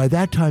 was that by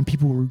that time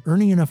people were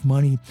earning enough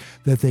money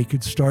that they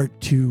could start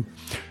to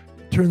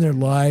turn their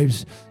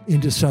lives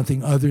into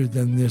something other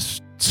than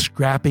this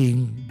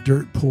scrapping,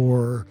 dirt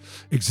poor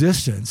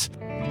existence.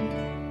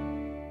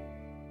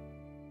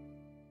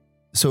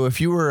 So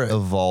if you were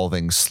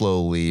evolving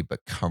slowly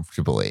but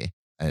comfortably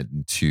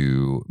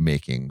into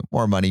making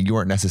more money, you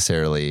weren't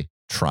necessarily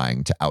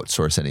trying to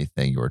outsource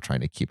anything. You were trying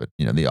to keep it,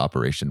 the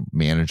operation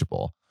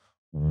manageable.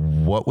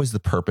 What was the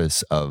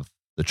purpose of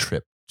the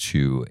trip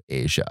to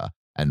Asia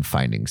and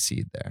finding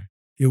seed there?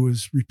 It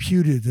was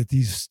reputed that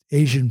these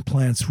Asian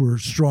plants were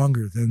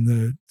stronger than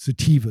the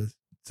sativa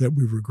that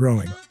we were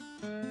growing.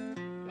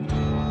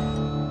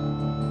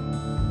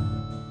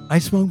 I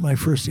smoked my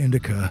first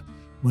indica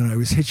when I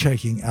was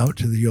hitchhiking out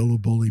to the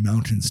Yoloboli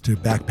Mountains to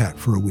backpack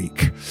for a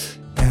week.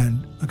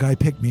 And a guy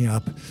picked me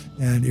up,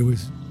 and it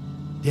was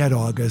dead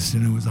August,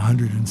 and it was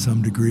 100 and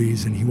some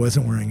degrees, and he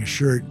wasn't wearing a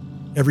shirt.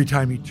 Every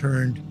time he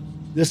turned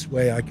this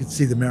way, I could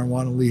see the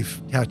marijuana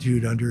leaf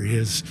tattooed under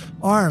his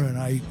arm. And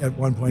I, at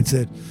one point,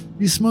 said,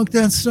 "You smoke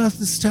that stuff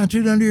that's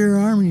tattooed under your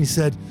arm?" And he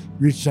said,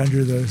 reached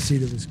under the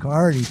seat of his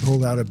car, and he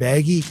pulled out a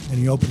baggie, and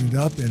he opened it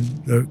up, and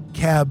the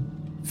cab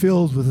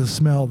filled with a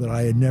smell that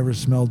I had never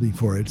smelled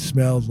before. It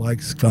smelled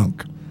like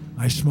skunk.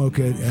 I smoke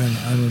it, and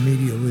I'm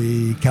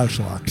immediately couch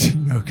locked,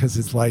 because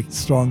it's like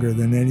stronger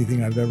than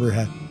anything I've ever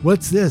had.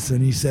 "What's this?"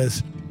 And he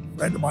says, "A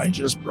friend of mine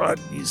just brought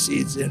these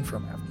seeds in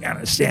from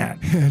Afghanistan."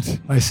 And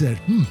I said,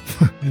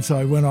 And so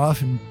I went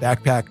off and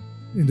backpacked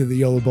into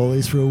the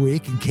Yolobolis for a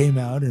week and came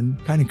out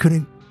and kind of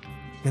couldn't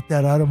get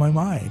that out of my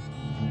mind.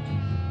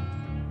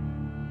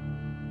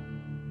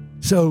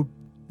 So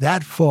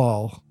that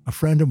fall, a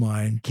friend of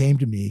mine came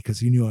to me because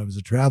he knew I was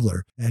a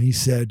traveler, and he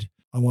said,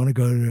 "I want to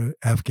go to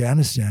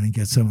Afghanistan and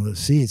get some of those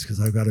seeds because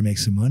I've got to make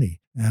some money."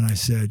 And I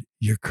said,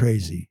 "You're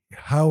crazy.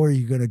 How are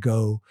you going to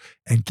go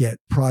and get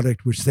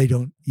product which they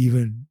don't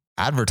even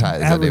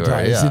advertise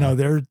anywhere?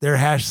 Yeah. They're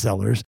hash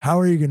sellers. How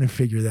are you going to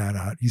figure that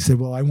out?" He said,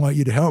 "Well, I want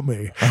you to help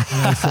me." And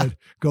I said,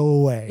 "Go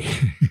away."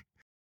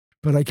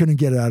 But I couldn't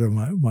get it out of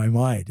my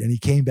mind. And he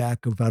came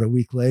back about a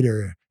week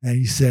later and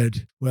he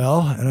said,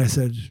 "Well," and I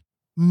said,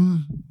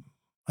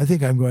 "I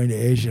think I'm going to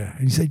Asia."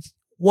 And he said,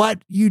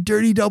 "What, you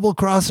dirty double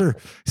crosser?"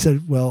 He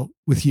said, "Well,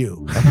 with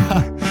you."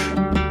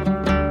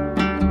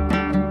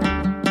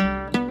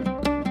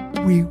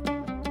 We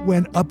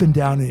went up and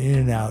down and in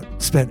and out,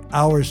 spent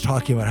hours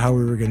talking about how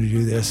we were going to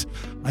do this.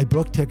 I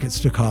booked tickets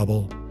to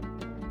Kabul,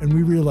 and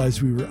we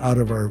realized we were out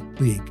of our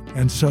league.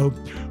 And so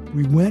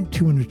we went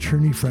to an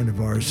attorney friend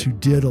of ours who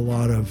did a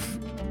lot of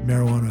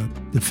marijuana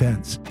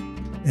defense.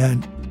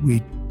 And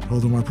we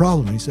told him our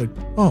problem. And he said,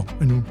 "Oh,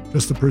 I know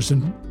just the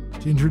person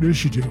to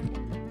introduce you to."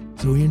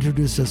 So he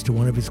introduced us to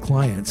one of his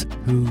clients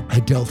who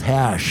had dealt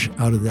hash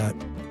out of that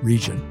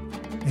region.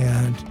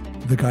 And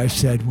the guy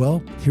said,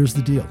 "Well, here's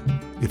the deal.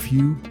 If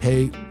you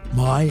pay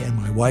my and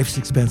my wife's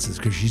expenses,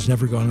 because she's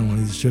never gone on one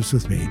of these trips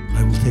with me,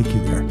 I will take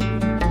you there."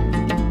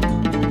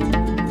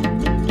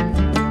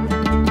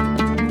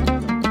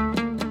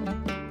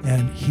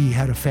 And he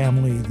had a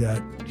family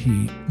that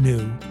he knew.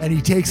 And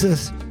he takes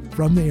us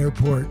from the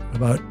airport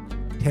about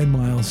 10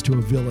 miles to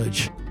a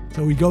village.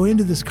 So we go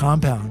into this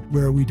compound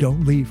where we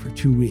don't leave for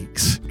 2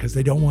 weeks because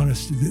they don't want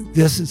us to.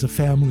 This is a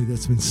family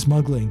that's been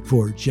smuggling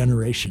for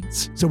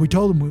generations. So we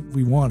told them what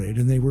we wanted,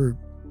 and they were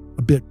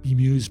a bit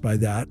bemused by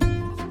that.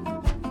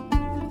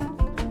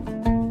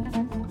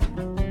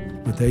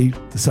 But they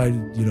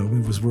decided,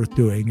 it was worth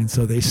doing. And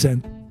so they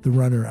sent the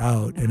runner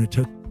out, and it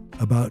took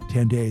about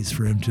 10 days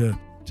for him to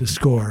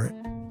score.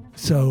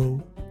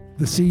 So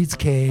the seeds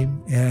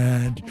came,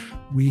 and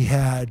we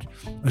had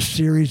a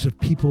series of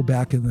people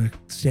back in the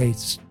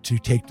States to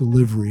take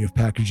delivery of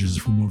packages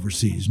from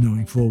overseas,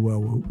 knowing full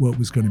well what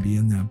was going to be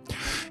in them.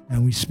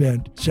 And we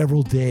spent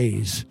several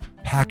days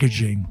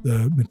packaging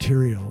the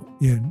material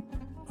in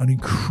an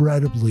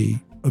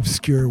incredibly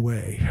obscure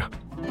way.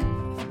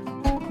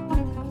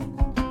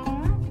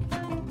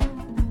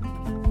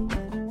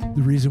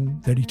 The reason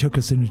that he took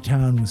us into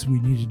town was we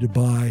needed to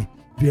buy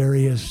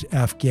various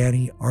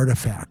Afghani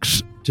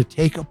artifacts to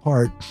take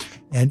apart,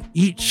 and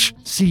each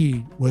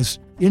seed was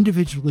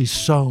individually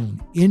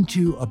sewn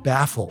into a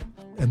baffle,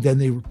 and then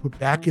they were put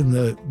back in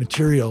the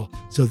material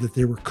so that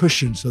they were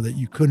cushioned so that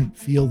you couldn't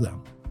feel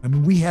them. I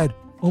mean, we had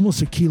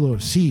almost 1 kilo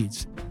of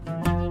seeds.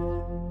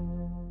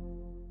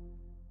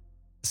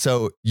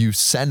 So you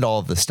send all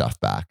of the stuff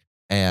back,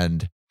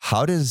 and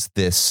how does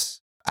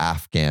this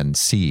Afghan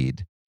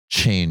seed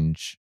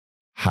change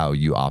how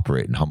you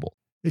operate in Humboldt?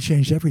 It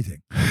changed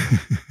everything.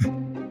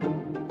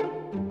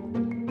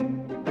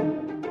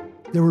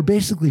 There were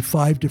basically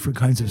 5 different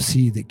kinds of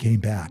seed that came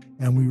back,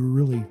 and we were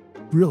really,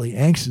 really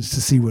anxious to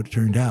see what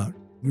turned out.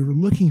 We were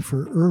looking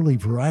for early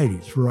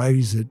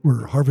varieties that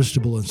were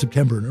harvestable in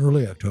September and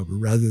early October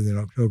rather than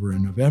October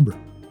and November.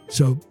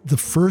 So the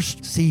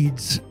first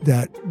seeds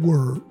that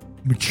were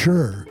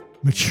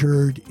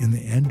matured in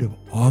the end of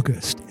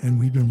August. And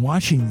we'd been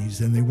watching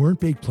these, and they weren't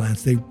big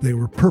plants. They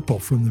were purple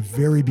from the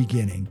very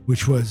beginning,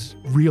 which was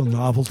real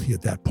novelty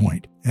at that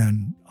point,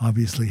 and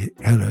obviously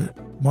had a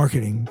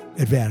marketing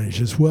advantage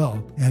as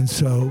well. And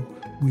so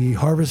we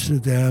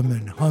harvested them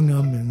and hung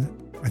them, and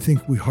I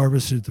think we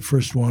harvested the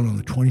first one on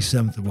the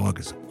 27th of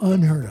August.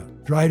 Unheard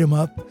of. Dried them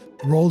up,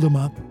 rolled them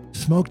up,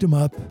 smoked them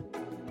up,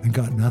 and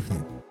got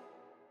nothing.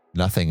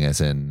 Nothing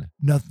as in?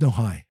 No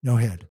high, no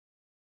head.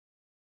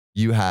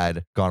 You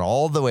had gone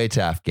all the way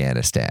to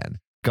Afghanistan,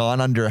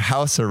 gone under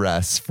house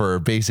arrest for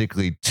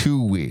basically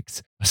 2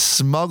 weeks,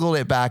 smuggled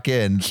it back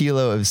in,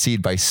 kilo of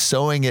seed by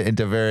sewing it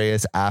into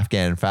various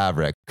Afghan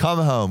fabric. Come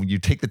home, you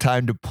take the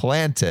time to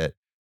plant it,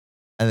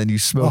 and then you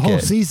smoke it. The whole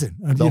season.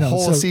 The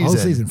whole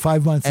season.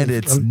 5 months. And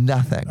it's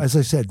nothing. As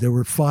I said, there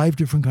were 5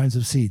 different kinds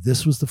of seed.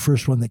 This was the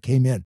first one that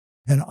came in.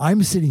 And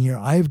I'm sitting here,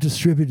 I have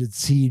distributed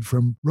seed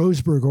from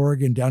Roseburg,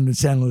 Oregon, down to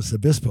San Luis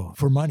Obispo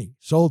for money,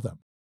 sold them.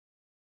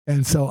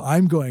 And so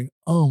I'm going,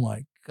 oh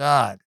my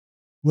God.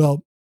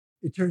 Well,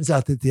 it turns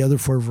out that the other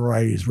 4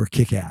 varieties were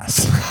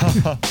kick-ass.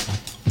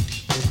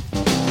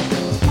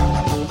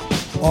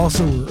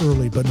 Also were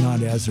early, but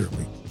not as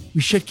early. We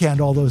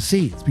shit-canned all those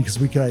seeds because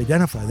we could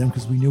identify them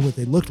because we knew what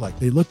they looked like.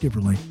 They looked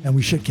differently, and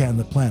we shit-canned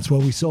the plants. Well,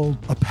 we sold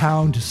a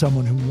pound to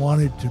someone who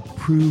wanted to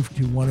prove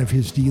to one of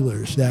his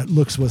dealers that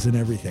looks wasn't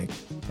everything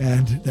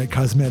and that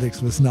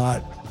cosmetics was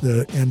not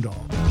the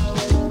end-all.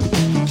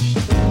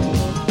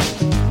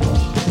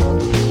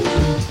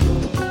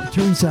 It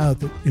turns out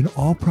that in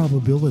all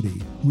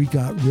probability, we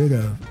got rid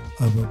of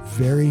a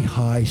very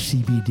high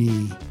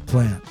CBD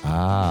plant.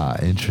 Ah,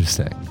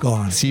 interesting.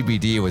 Gone.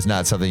 CBD was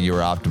not something you were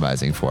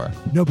optimizing for.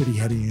 Nobody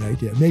had any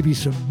idea. Maybe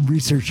some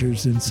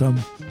researchers in some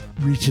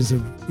reaches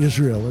of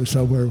Israel or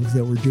somewhere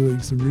that were doing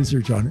some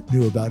research on it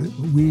knew about it,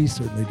 but we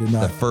certainly did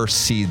not. The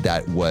first seed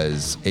that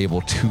was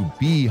able to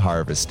be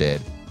harvested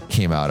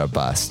came out a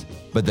bust,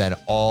 but then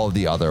all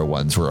the other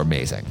ones were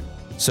amazing.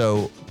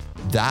 So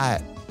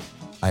that,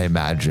 I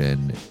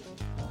imagine,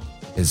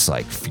 is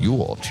like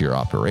fuel to your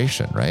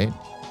operation, right?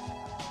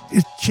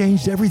 It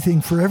changed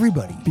everything for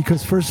everybody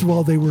because, first of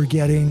all, they were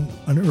getting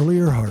an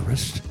earlier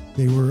harvest.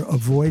 They were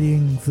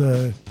avoiding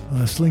the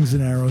slings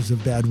and arrows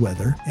of bad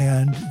weather,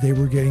 and they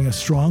were getting a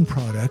strong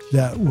product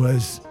that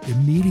was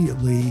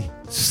immediately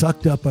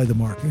sucked up by the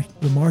market.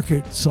 The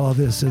market saw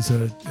this as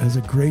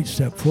a great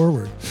step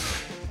forward.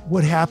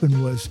 What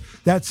happened was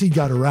that seed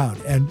got around,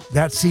 and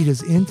that seed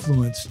has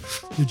influenced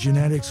the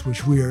genetics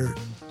which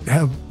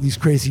have these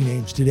crazy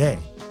names today.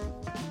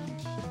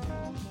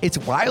 It's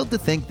wild to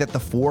think that the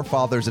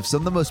forefathers of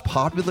some of the most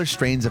popular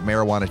strains of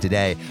marijuana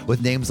today,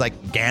 with names like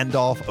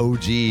Gandalf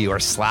OG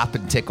or Slap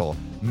and Tickle,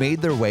 made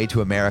their way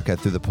to America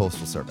through the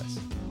Postal Service.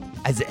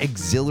 As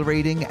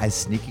exhilarating as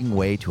sneaking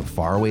away to a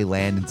faraway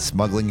land and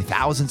smuggling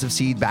thousands of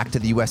seed back to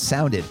the U.S.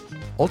 sounded,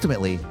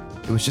 ultimately,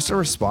 it was just a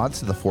response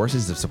to the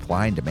forces of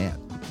supply and demand.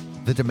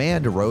 The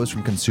demand arose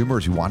from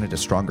consumers who wanted a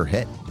stronger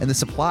hit, and the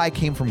supply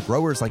came from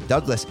growers like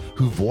Douglas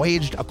who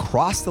voyaged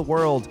across the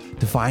world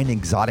to find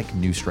exotic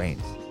new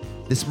strains.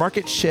 This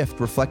market shift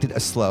reflected a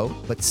slow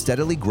but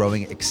steadily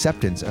growing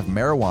acceptance of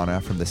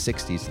marijuana from the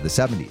 60s to the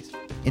 70s.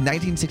 In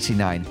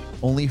 1969,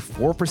 only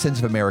 4%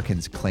 of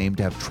Americans claimed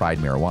to have tried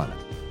marijuana.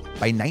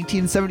 By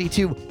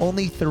 1972,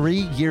 only 3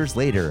 years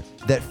later,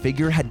 that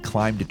figure had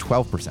climbed to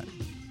 12%.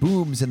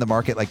 Booms in the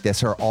market like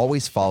this are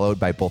always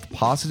followed by both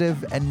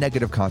positive and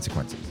negative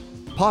consequences.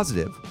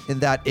 Positive in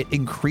that it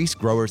increased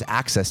growers'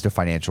 access to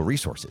financial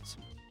resources,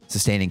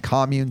 sustaining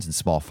communes and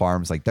small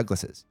farms like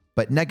Douglas's,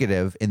 but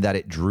negative in that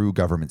it drew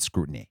government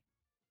scrutiny.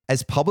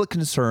 As public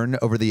concern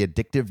over the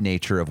addictive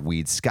nature of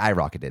weed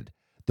skyrocketed,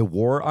 the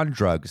war on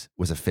drugs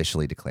was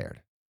officially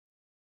declared.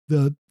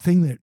 The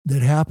thing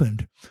that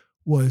happened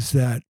was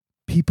that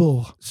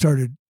people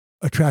started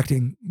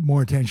attracting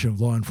more attention of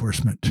law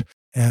enforcement,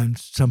 and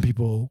some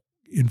people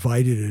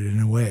invited it in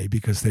a way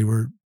because they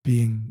were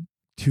being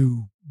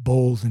too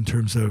bold in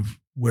terms of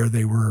where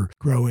they were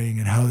growing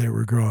and how they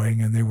were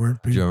growing, and they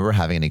weren't. Do you remember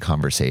having any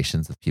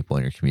conversations with people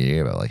in your community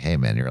about like, hey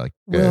man, you're like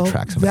well,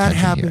 attract some that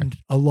attention happened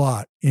here. a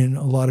lot in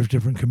a lot of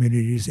different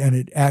communities, and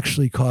it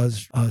actually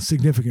caused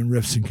significant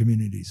rifts in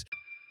communities.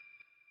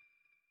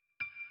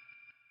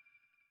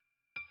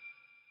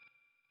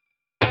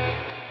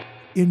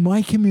 In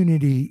my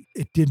community,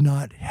 it did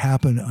not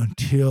happen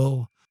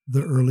until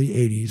the early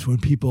 80s when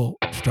people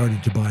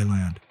started to buy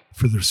land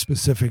for the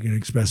specific and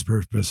express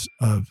purpose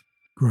of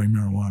growing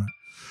marijuana.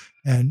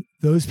 And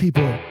those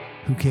people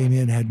who came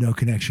in had no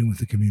connection with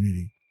the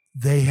community.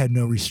 They had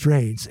no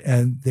restraints,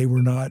 and they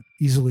were not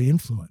easily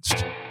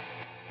influenced.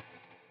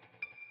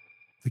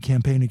 The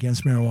campaign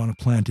against marijuana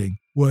planting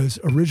was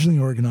originally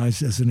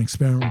organized as an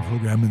experimental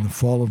program in the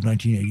fall of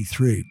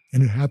 1983,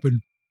 and it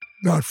happened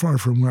not far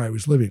from where I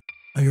was living.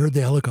 I heard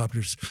the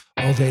helicopters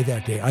all day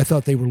that day. I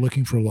thought they were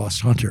looking for a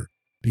lost hunter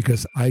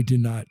because I did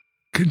not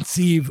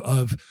conceive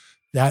of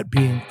that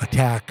being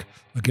attack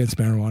against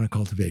marijuana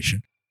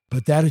cultivation.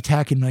 But that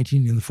attack in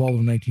the fall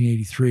of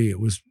 1983, it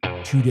was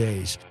 2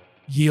 days,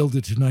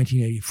 yielded to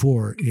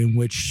 1984, in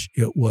which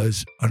it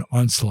was an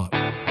onslaught,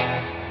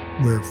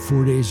 where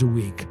 4 days a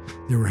week,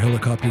 there were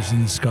helicopters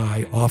in the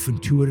sky, often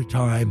 2 at a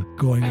time,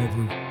 going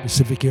over a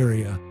Pacific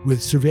area,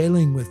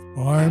 surveilling with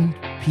armed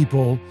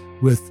people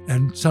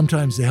and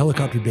sometimes the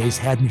helicopter bays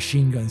had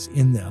machine guns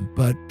in them,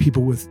 but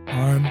people with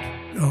armed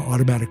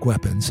automatic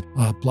weapons,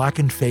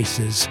 blackened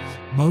faces,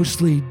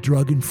 mostly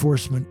drug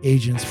enforcement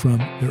agents from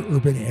the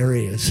urban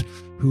areas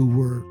who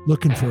were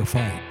looking for a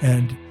fight.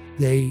 And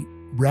they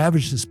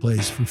ravaged this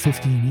place for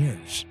 15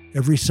 years,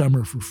 every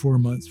summer for 4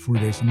 months, 4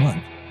 days a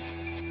month.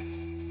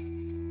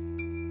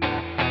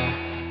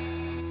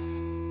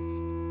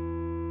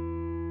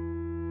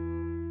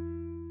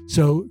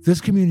 So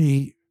this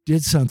community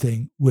did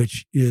something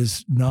which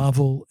is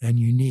novel and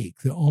unique.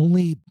 The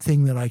only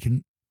thing that I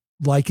can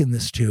liken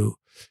this to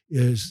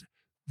is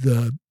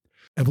the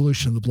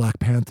evolution of the Black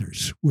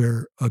Panthers,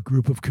 where a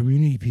group of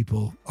community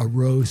people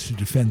arose to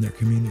defend their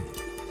community.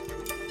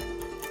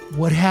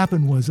 What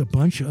happened was a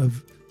bunch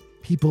of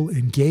people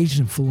engaged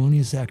in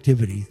felonious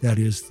activity, that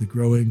is, the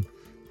growing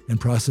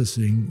and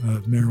processing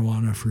of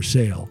marijuana for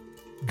sale,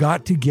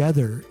 got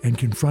together and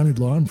confronted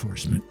law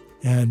enforcement.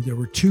 And there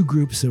were 2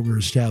 groups that were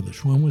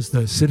established. One was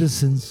the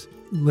Citizens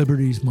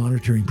Liberties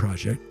Monitoring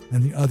Project,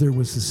 and the other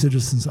was the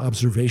Citizens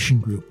Observation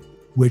Group,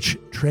 which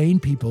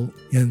trained people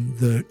in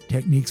the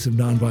techniques of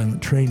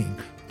nonviolent training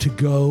to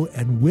go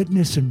and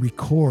witness and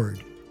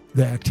record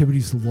the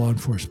activities of law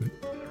enforcement.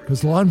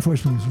 Because law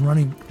enforcement was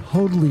running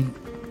totally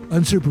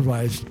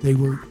unsupervised. They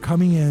were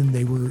coming in,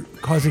 they were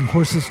causing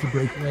horses to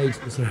break legs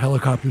because their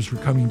helicopters were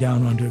coming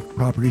down onto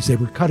properties. They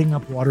were cutting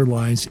up water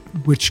lines,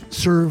 which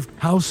served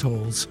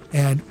households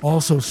and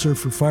also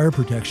served for fire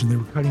protection. They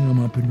were cutting them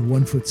up into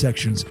 1-foot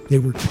sections. They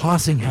were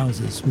tossing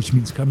houses, which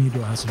means coming into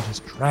a house and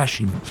just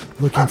trashing them,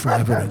 looking for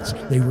evidence.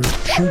 They were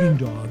shooting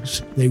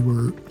dogs. They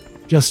were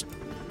just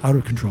out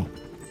of control.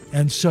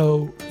 And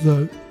so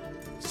the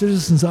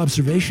Citizens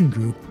Observation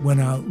Group went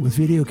out with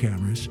video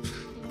cameras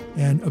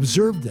and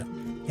observed them,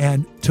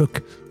 and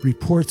took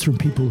reports from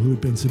people who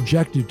had been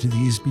subjected to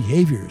these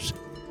behaviors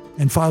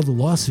and filed a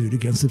lawsuit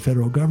against the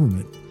federal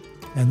government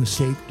and the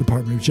State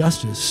Department of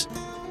Justice,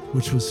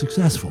 which was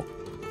successful.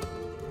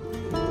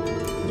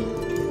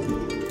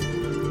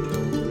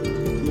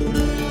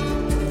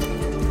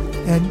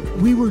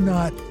 And we were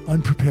not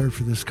unprepared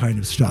for this kind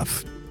of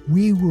stuff.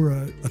 We were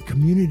a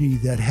community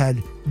that had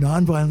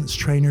nonviolence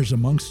trainers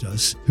amongst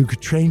us who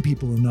could train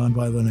people in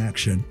nonviolent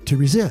action to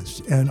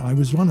resist, and I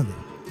was one of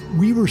them.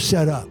 We were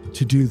set up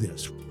to do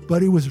this,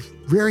 but it was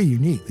very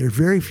unique. There are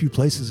very few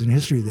places in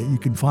history that you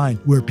can find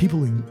where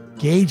people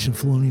engaged in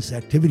felonious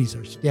activities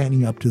are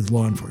standing up to the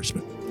law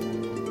enforcement.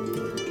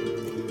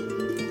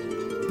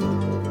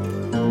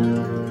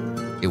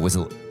 It was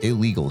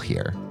illegal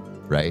here,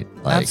 right?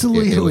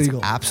 Absolutely illegal.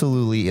 It was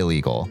absolutely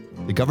illegal.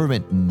 The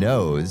government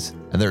knows,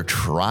 and they're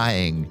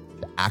trying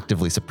to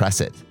actively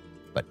suppress it,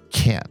 but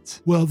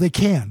can't. Well, they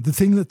can. The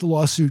thing that the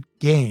lawsuit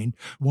gained,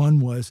 one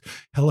was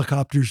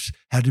helicopters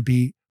had to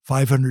be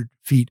 500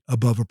 feet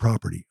above a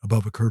property,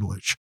 above a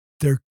curtilage.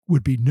 There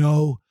would be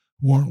no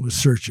warrantless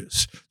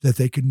searches, that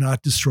they could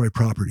not destroy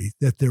property,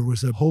 that there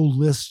was a whole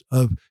list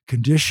of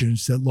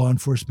conditions that law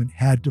enforcement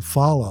had to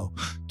follow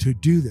to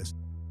do this.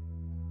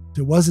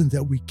 It wasn't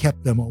that we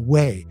kept them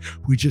away.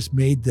 We just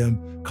made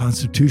them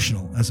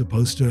constitutional as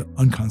opposed to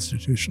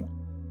unconstitutional.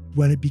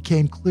 When it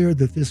became clear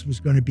that this was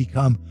going to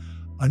become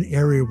an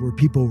area where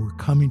people were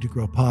coming to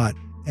grow pot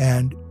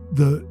and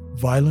the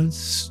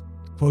violence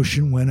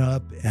quotient went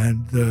up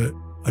and the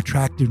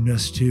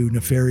attractiveness to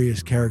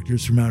nefarious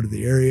characters from out of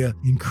the area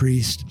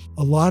increased,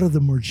 a lot of the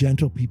more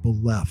gentle people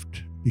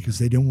left because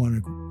they didn't want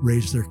to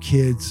raise their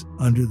kids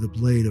under the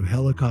blade of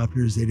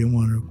helicopters. They didn't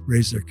want to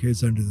raise their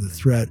kids under the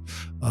threat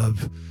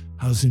of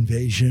house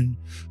invasion.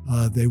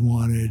 They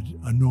wanted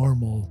a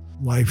normal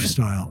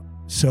lifestyle.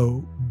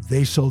 So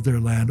they sold their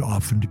land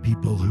often to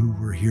people who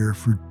were here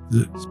for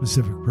the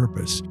specific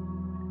purpose.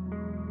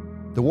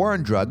 The war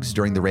on drugs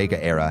during the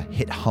Reagan era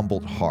hit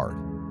Humboldt hard.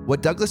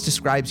 What Douglas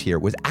describes here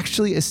was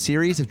actually a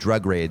series of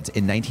drug raids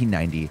in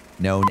 1990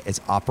 known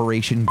as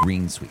Operation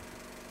Green Sweep.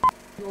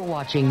 You're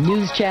watching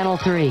News Channel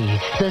 3,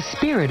 the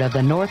spirit of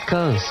the North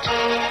Coast.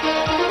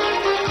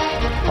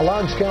 A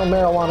large-scale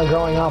marijuana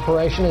growing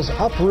operation is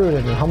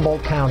uprooted in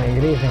Humboldt County.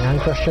 Good evening, I'm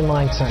Christian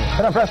Langsing.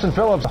 And I'm Preston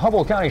Phillips. The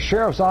Humboldt County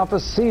Sheriff's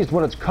Office seized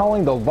what it's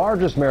calling the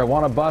largest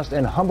marijuana bust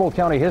in Humboldt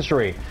County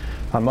history.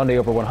 On Monday,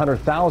 over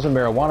 100,000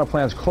 marijuana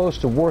plants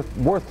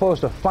worth close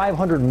to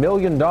 $500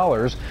 million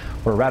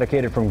were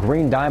eradicated from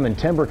Green Diamond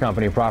Timber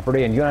Company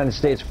property and United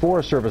States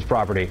Forest Service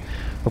property.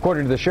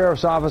 According to the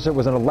Sheriff's Office, it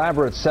was an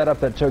elaborate setup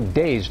that took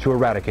days to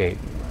eradicate.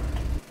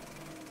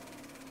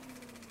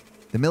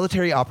 The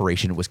military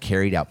operation was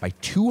carried out by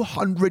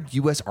 200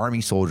 U.S.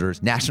 Army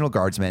soldiers, National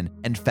Guardsmen,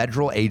 and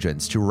federal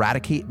agents to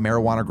eradicate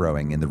marijuana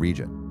growing in the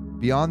region.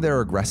 Beyond their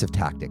aggressive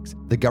tactics,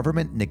 the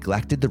government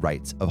neglected the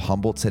rights of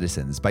Humboldt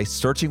citizens by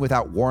searching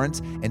without warrants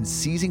and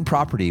seizing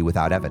property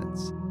without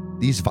evidence.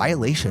 These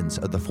violations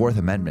of the Fourth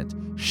Amendment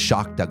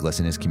shocked Douglas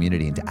and his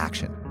community into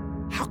action.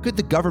 How could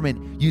the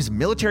government use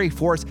military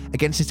force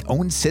against its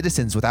own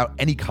citizens without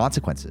any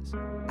consequences?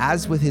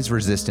 As with his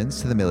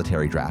resistance to the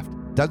military draft,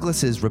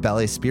 Douglas's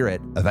rebellious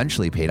spirit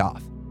eventually paid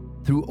off.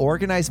 Through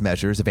organized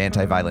measures of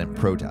anti-violent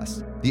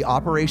protest, the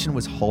operation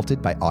was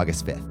halted by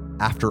August 5th,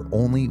 after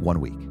only 1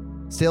 week.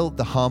 Still,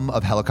 the hum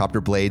of helicopter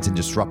blades and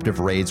disruptive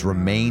raids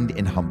remained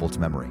in Humboldt's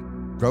memory.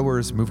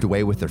 Growers moved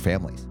away with their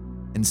families.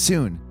 And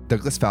soon,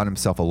 Douglas found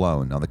himself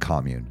alone on the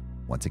commune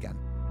once again.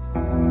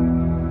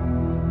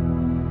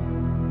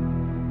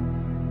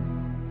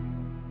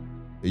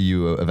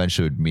 You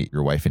eventually would meet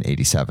your wife in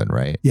 87,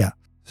 right? Yeah.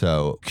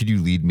 So could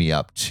you lead me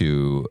up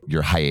to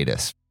your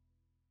hiatus?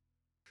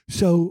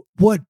 So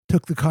what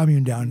took the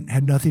commune down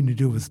had nothing to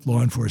do with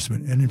law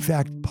enforcement. And in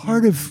fact,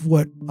 part of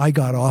what I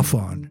got off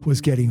on was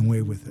getting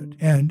away with it.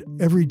 And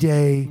every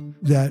day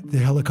that the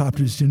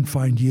helicopters didn't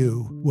find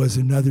you was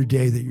another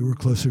day that you were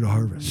closer to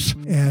harvest.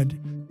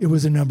 And it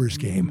was a numbers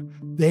game.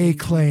 They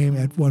claim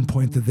at one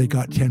point that they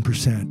got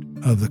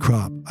 10% of the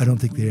crop. I don't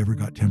think they ever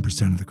got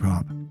 10% of the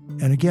crop.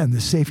 And again, the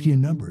safety in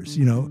numbers,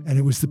 and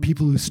it was the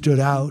people who stood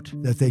out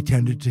that they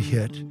tended to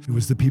hit. It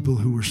was the people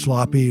who were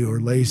sloppy or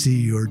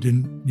lazy or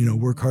didn't,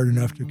 work hard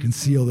enough to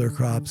conceal their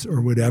crops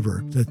or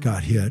whatever that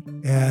got hit.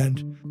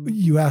 And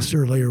you asked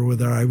earlier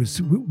whether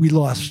we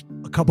lost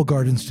a couple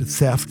gardens to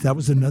theft. That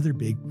was another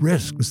big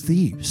risk, was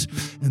thieves.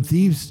 And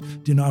thieves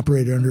didn't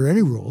operate under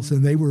any rules,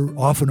 and they were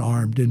often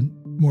armed and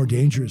more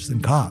dangerous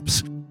than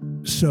cops.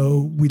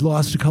 So we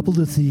lost a couple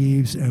to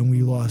thieves, and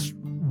we lost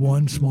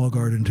one small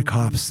garden to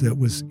cops that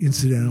was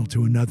incidental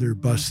to another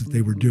bust that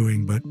they were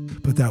doing, but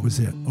that was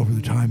it over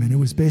the time. And it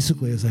was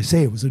basically, as I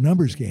say, it was a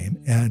numbers game.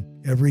 And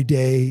every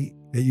day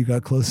that you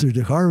got closer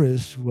to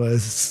harvest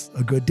was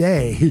a good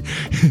day.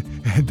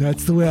 And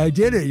that's the way I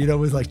did it. It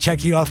was like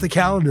checking off the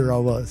calendar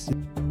almost.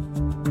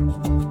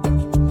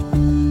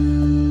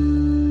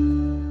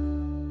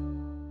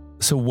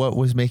 So what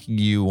was making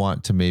you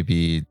want to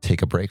maybe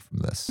take a break from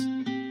this?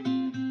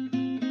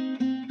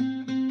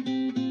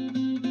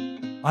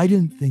 I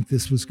didn't think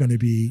this was going to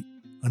be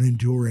an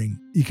enduring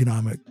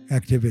economic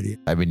activity.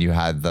 I mean, you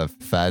had the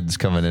feds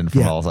coming in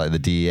from all sides, the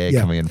DEA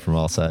coming in from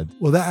all sides.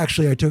 Well, that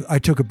actually, I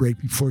took a break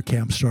before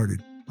camp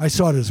started. I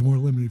saw it as a more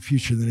limited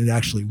future than it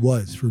actually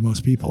was for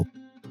most people.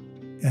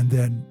 And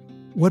then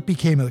what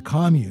became of the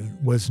commune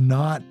was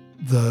not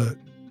the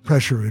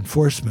pressure of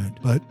enforcement,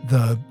 but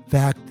the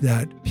fact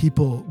that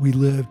we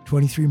lived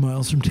 23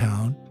 miles from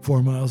town,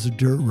 4 miles of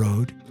dirt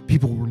road.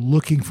 People were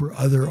looking for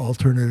other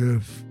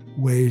alternative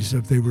ways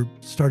they were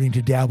starting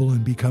to dabble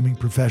in becoming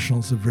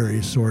professionals of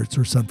various sorts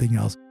or something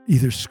else.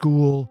 Either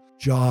school,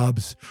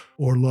 jobs,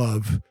 or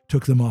love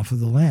took them off of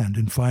the land.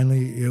 And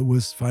finally I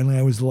was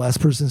the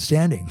last person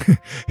standing.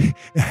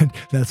 And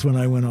that's when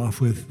I went off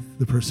with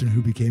the person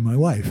who became my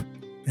wife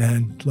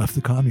and left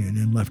the commune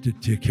and left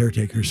it to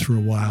caretakers for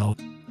a while.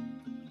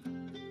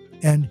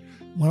 And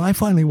when I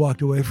finally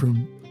walked away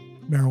from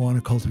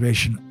marijuana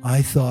cultivation,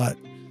 I thought,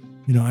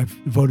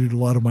 I've devoted a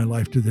lot of my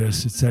life to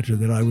this, et cetera,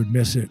 that I would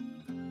miss it.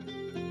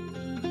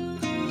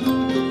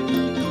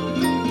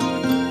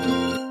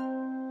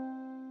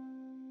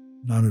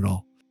 Not at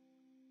all.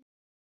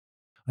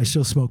 I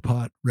still smoke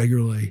pot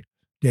regularly,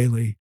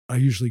 daily. I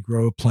usually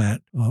grow a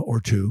plant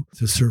or two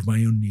to serve my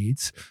own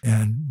needs.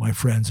 And my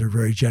friends are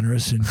very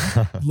generous and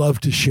love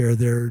to share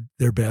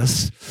their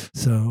best.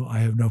 So I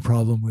have no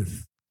problem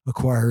with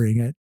acquiring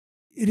it.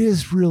 It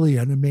is really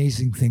an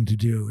amazing thing to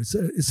do.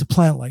 It's a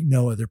plant like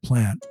no other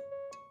plant.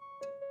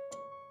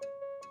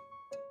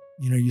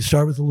 You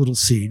start with a little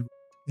seed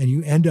and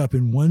you end up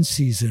in one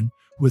season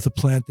with a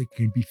plant that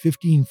can be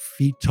 15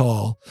 feet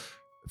tall,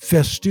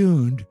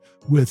 festooned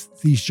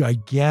with these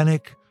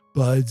gigantic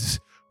buds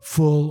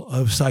full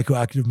of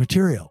psychoactive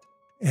material.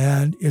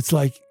 And it's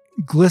like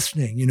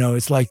glistening,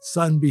 it's like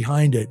sun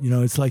behind it.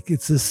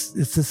 It's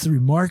this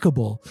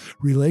remarkable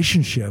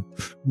relationship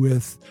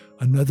with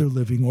another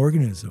living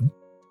organism.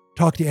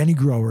 Talk to any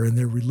grower and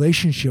their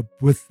relationship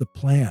with the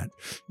plant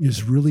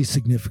is really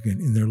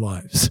significant in their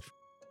lives.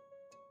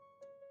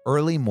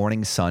 Early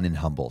morning sun in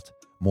Humboldt,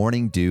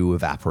 morning dew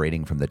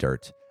evaporating from the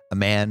dirt. A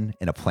man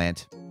and a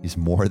plant he's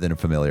more than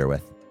familiar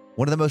with.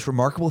 One of the most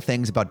remarkable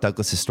things about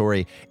Douglas's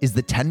story is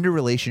the tender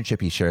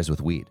relationship he shares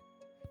with weed.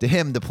 To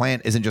him, the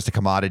plant isn't just a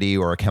commodity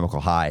or a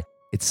chemical high.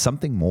 It's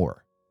something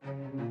more.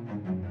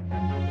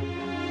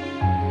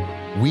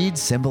 Weed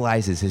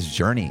symbolizes his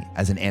journey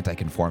as an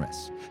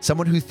anti-conformist,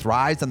 someone who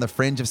thrives on the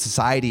fringe of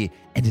society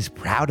and is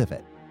proud of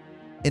it.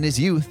 In his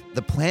youth,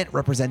 the plant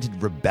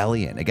represented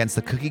rebellion against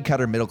the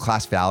cookie-cutter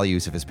middle-class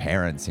values of his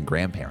parents and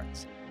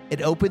grandparents.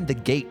 It opened the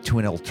gate to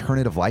an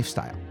alternative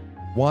lifestyle,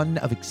 one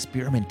of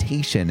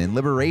experimentation and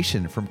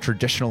liberation from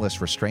traditionalist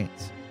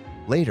restraints.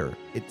 Later,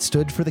 it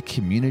stood for the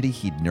community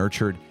he'd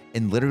nurtured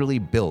and literally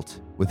built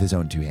with his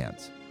own two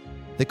hands.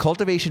 The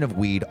cultivation of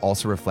weed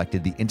also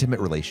reflected the intimate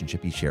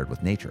relationship he shared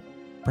with nature.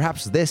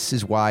 Perhaps this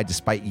is why,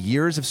 despite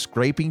years of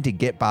scraping to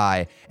get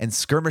by and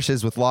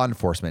skirmishes with law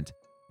enforcement,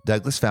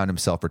 Douglas found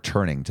himself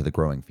returning to the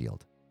growing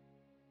field.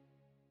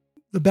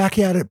 The back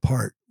at it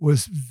part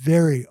was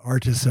very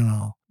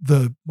artisanal.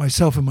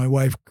 Myself and my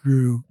wife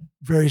grew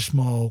very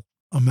small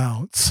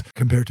amounts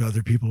compared to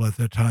other people at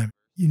that time.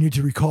 You need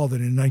to recall that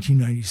in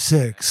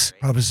 1996,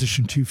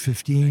 Proposition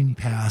 215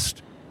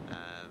 passed.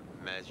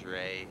 Measure,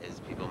 as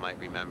people might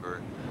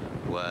remember,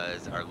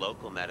 was our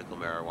local medical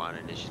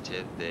marijuana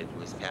initiative that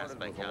was passed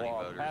by county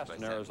voters by 77%.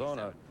 In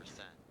Arizona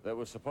that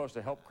was supposed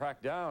to help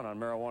crack down on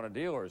marijuana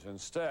dealers.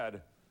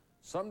 Instead,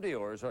 some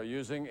dealers are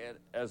using it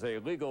as a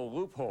legal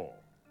loophole,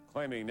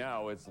 claiming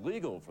now it's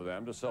legal for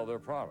them to sell their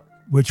product.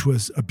 Which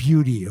was a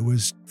beauty. It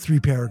was 3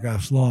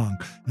 paragraphs long,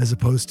 as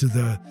opposed to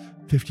the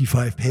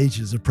 55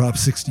 pages of Prop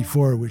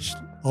 64, which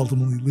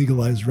ultimately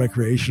legalized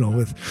recreational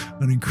with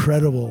an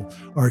incredible,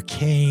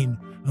 arcane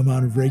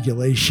amount of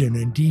regulation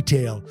and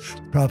detail.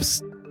 Prop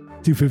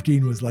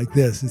 215 was like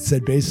this. It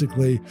said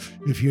basically,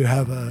 if you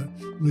have a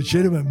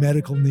legitimate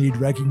medical need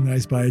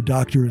recognized by a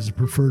doctor as a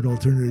preferred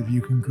alternative,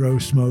 you can grow,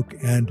 smoke,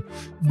 and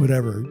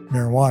whatever,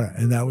 marijuana.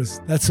 And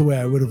that's the way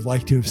I would have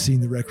liked to have seen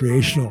the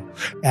Recreational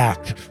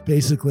Act.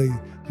 Basically,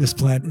 this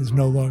plant is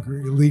no longer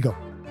illegal.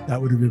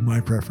 That would have been my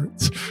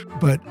preference.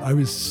 But I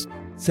was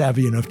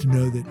savvy enough to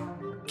know that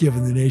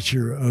given the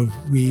nature of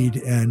weed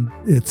and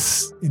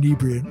its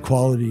inebriant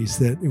qualities,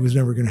 that it was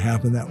never going to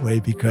happen that way,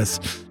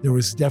 because there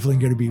was definitely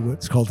going to be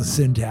what's called a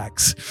sin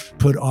tax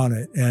put on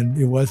it, and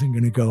it wasn't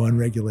going to go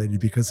unregulated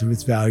because of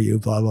its value,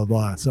 blah, blah,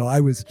 blah. So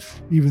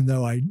even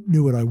though I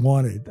knew what I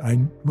wanted, I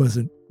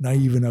wasn't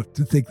naive enough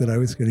to think that I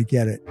was going to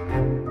get it.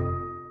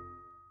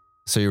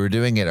 So you were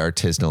doing it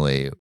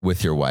artisanally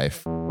with your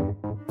wife.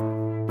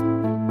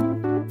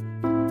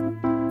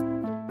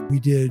 We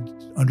did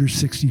under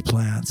 60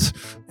 plants,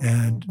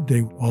 and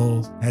they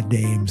all had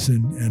names,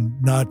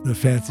 and not the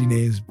fancy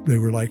names. They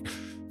were like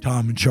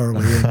Tom and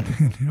Charlie,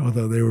 and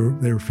although they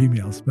were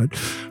females. But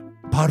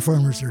pot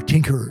farmers are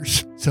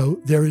tinkerers.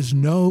 So there is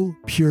no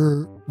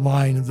pure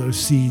line of those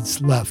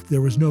seeds left.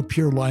 There was no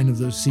pure line of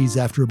those seeds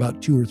after about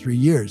 2 or 3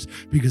 years,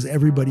 because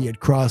everybody had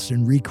crossed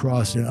and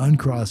recrossed and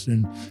uncrossed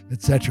and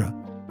etc.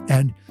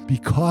 And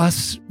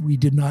because we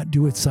did not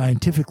do it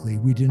scientifically,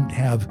 we didn't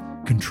have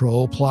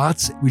control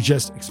plots. We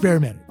just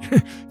experimented,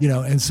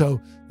 and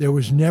so there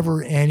was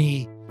never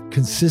any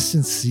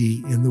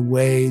consistency in the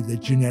way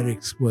that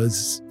genetics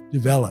was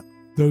developed.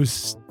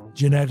 Those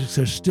genetics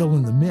are still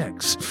in the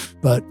mix,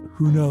 but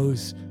who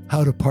knows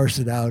how to parse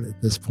it out at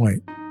this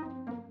point.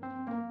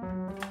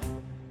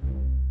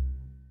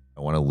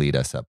 I want to lead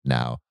us up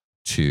now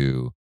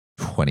to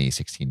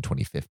 2016,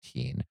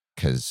 2015,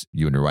 because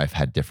you and your wife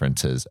had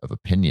differences of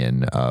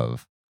opinion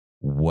of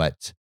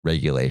what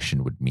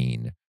regulation would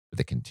mean for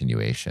the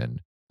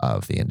continuation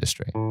of the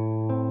industry.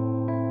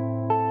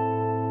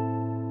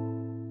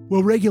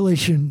 Well,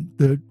 regulation,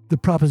 the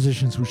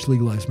propositions which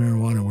legalized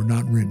marijuana were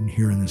not written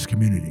here in this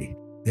community.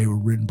 They were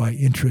written by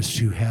interests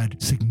who had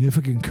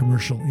significant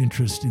commercial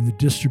interest in the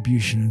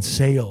distribution and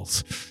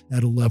sales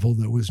at a level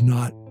that was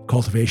not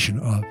cultivation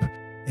of.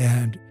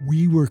 And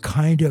we were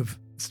kind of,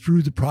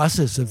 through the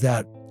process of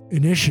that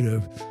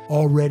initiative,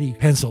 already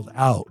penciled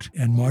out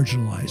and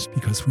marginalized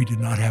because we did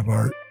not have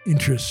our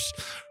interests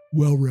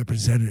well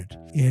represented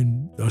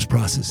in those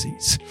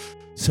processes.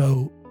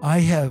 So I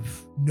have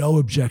no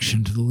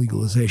objection to the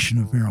legalization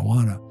of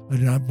marijuana. I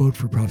did not vote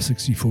for Prop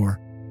 64.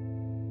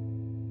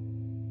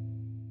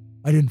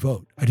 I didn't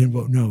vote. I didn't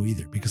vote no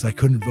either because I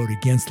couldn't vote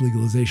against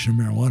legalization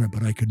of marijuana,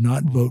 but I could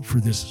not vote for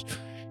this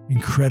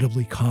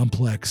incredibly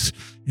complex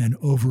and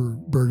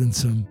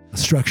overburdensome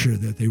structure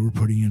that they were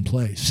putting in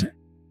place.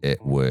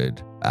 It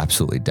would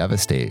absolutely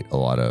devastate a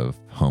lot of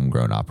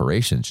homegrown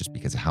operations just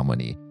because of how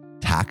many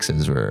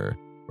taxes were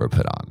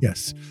put on.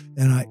 Yes.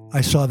 And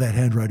I saw that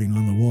handwriting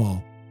on the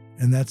wall.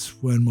 And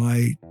that's when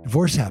my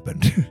divorce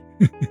happened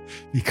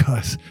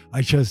because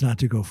I chose not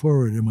to go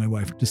forward and my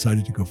wife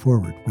decided to go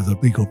forward with a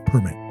legal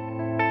permit.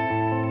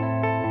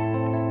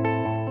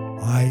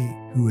 I,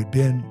 who had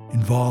been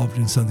involved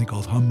in something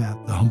called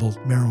HUMMAP, the Humboldt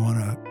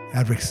Marijuana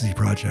Advocacy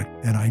Project,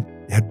 and I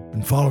had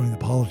been following the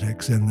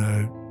politics and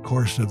the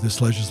course of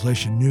this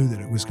legislation, knew that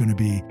it was going to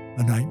be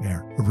a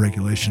nightmare of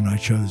regulation. I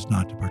chose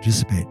not to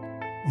participate.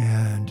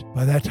 And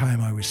by that time,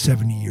 I was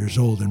 70 years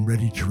old and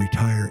ready to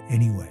retire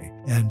anyway.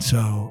 And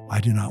so I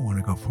did not want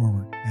to go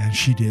forward. And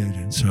she did.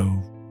 And so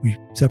we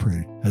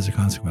separated as a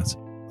consequence.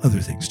 Other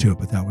things too,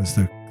 but that was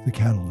the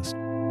catalyst.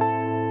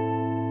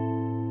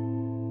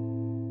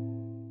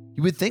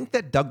 You would think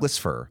that Douglas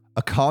Fir,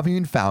 a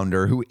commune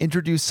founder who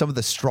introduced some of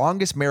the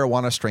strongest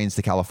marijuana strains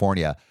to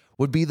California,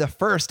 would be the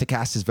first to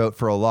cast his vote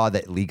for a law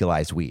that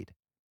legalized weed.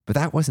 But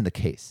that wasn't the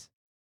case.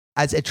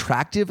 As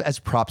attractive as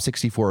Prop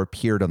 64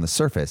 appeared on the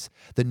surface,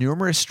 the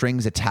numerous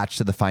strings attached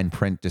to the fine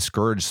print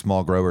discouraged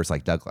small growers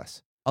like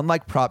Douglas.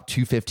 Unlike Prop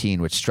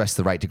 215, which stressed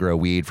the right to grow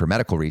weed for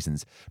medical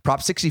reasons,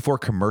 Prop 64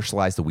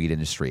 commercialized the weed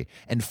industry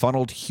and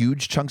funneled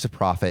huge chunks of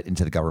profit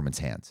into the government's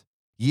hands.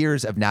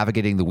 Years of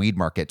navigating the weed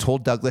market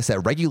told Douglas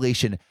that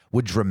regulation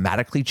would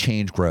dramatically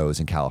change grows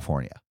in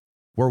California.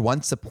 Where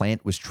once the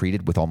plant was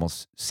treated with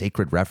almost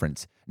sacred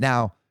reverence,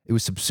 now it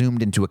was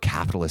subsumed into a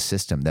capitalist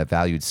system that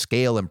valued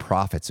scale and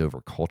profits over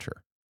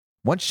culture.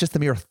 Once just the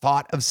mere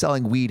thought of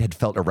selling weed had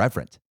felt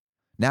irreverent.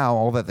 Now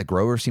all that the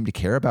growers seemed to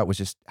care about was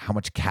just how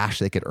much cash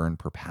they could earn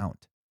per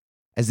pound.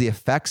 As the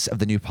effects of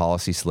the new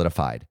policy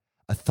solidified,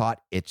 a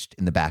thought itched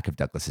in the back of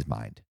Douglas's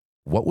mind.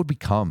 What would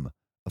become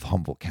of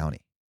Humboldt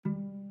County?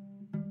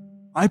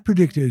 I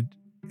predicted,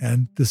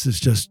 and this is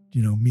just,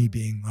 me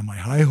being on my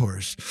high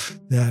horse,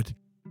 that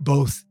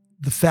both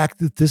the fact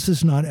that this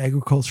is not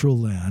agricultural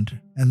land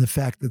and the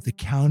fact that the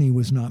county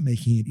was not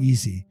making it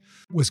easy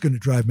was going to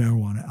drive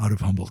marijuana out of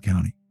Humboldt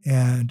County.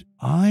 And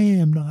I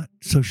am not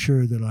so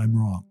sure that I'm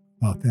wrong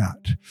about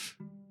that.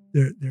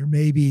 There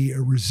may be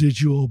a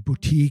residual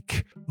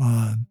boutique,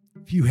 a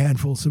few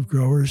handfuls of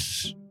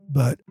growers,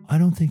 but I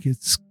don't think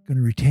it's going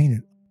to retain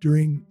it.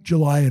 During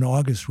July and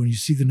August, when you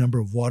see the number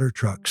of water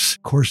trucks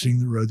coursing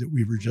the road that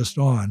we were just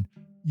on,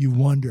 you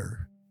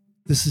wonder,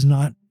 this is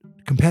not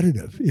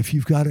competitive. If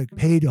you've got to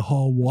pay to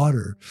haul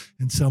water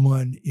and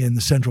someone in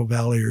the Central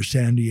Valley or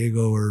San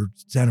Diego or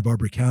Santa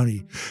Barbara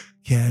County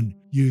can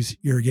use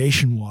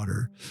irrigation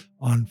water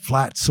on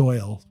flat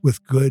soil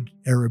with good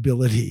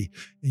arability,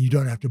 and you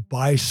don't have to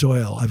buy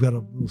soil. I've got a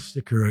little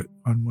sticker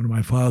on one of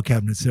my file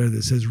cabinets there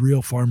that says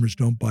real farmers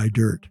don't buy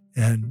dirt.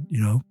 And,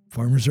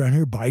 farmers around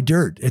here buy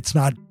dirt. It's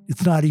not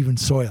even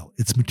soil.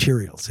 It's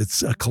materials.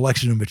 It's a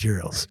collection of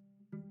materials.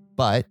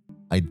 But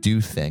I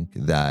do think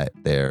that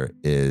there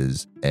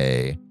is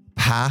a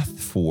path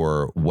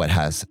for what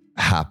has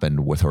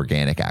happened with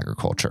organic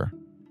agriculture.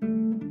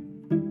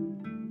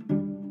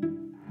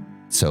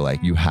 So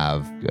you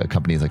have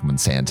companies like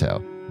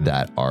Monsanto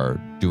that are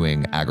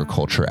doing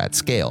agriculture at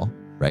scale,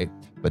 right?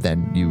 But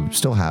then you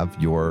still have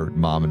your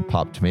mom and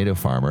pop tomato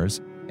farmers,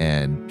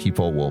 and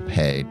people will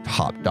pay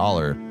top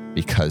dollar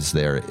because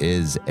there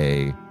is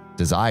a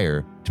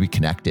desire to be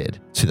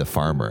connected to the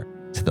farmer,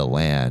 to the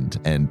land,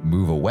 and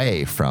move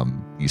away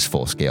from these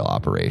full-scale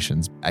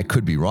operations. I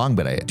could be wrong,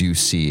 but I do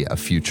see a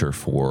future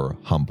for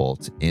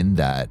Humboldt in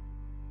that.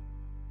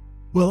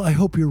 Well, I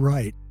hope you're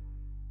right.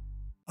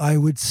 I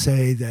would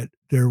say that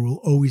there will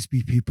always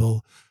be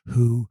people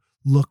who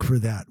look for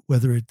that,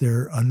 whether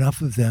there are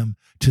enough of them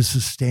to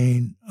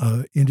sustain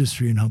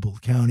industry in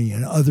Humboldt County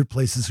and other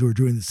places who are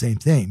doing the same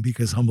thing,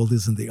 because Humboldt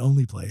isn't the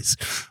only place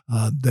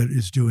that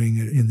is doing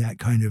it in that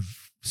kind of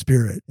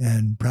spirit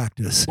and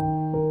practice.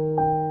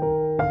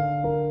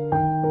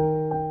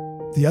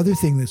 The other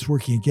thing that's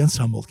working against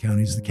Humboldt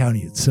County is the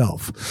county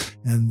itself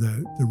and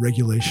the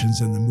regulations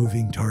and the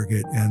moving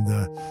target and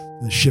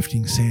the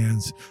shifting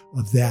sands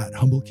of that.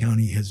 Humboldt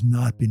County has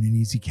not been an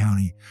easy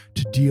county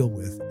to deal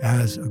with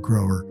as a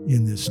grower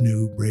in this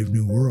brave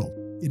new world.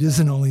 It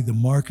isn't only the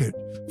market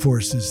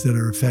forces that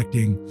are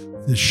affecting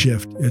the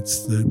shift,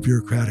 it's the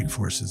bureaucratic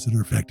forces that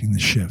are affecting the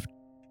shift.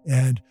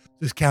 And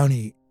this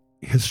county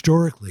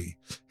historically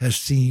has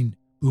seen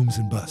booms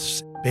and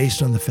busts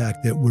based on the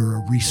fact that we're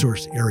a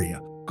resource area.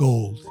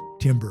 Gold,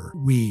 timber,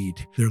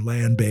 weed, they're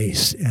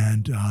land-based,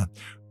 and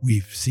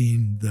we've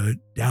seen the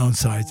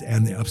downsides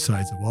and the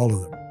upsides of all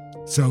of them.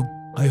 So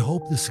I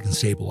hope this can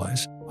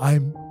stabilize.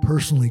 I'm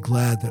personally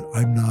glad that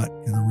I'm not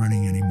in the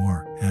running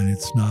anymore, and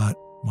it's not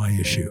my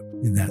issue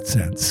in that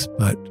sense,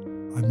 but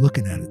I'm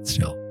looking at it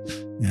still,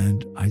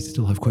 and I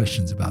still have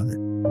questions about it.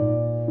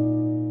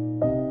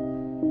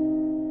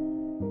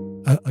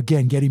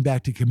 Again, getting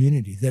back to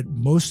community, that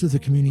most of the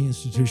community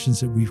institutions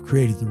that we've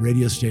created, the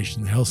radio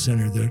station, the health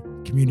center, the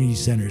community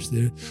centers,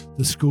 the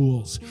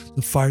schools,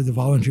 the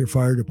volunteer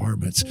fire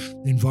departments,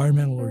 the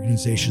environmental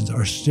organizations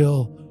are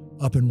still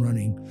up and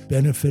running,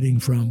 benefiting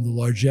from the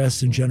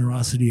largesse and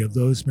generosity of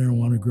those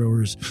marijuana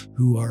growers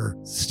who are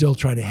still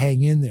trying to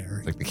hang in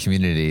there. Like the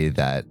community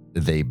that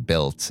they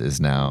built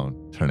is now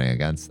turning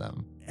against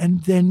them.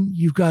 And then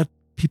you've got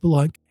people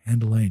like Anne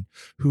Delane,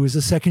 who is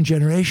a second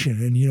generation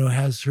and,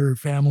 has her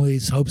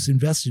family's hopes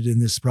invested in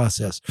this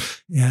process.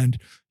 And,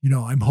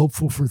 I'm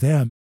hopeful for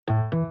them.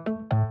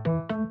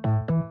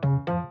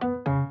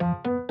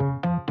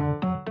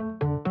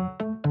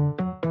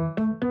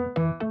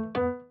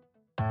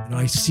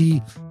 I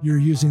see you're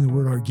using the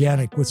word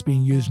organic. What's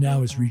being used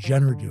now is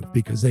regenerative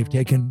because they've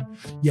taken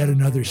yet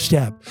another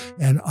step.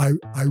 And I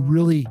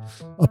really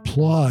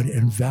applaud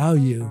and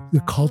value the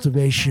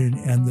cultivation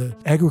and the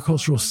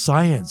agricultural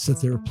science that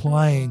they're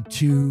applying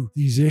to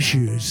these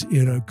issues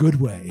in a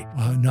good way,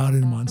 not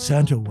in a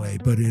Monsanto way,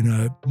 but in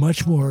a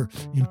much more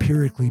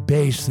empirically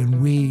based than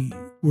we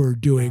were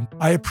doing.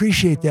 I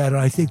appreciate that.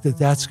 And I think that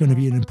that's going to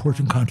be an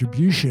important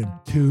contribution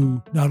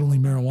to not only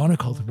marijuana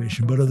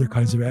cultivation, but other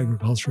kinds of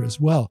agriculture as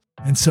well.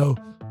 And so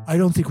I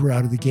don't think we're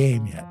out of the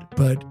game yet,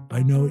 but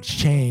I know it's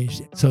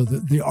changed. So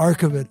the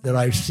arc of it that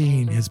I've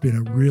seen has been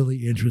an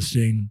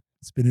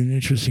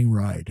interesting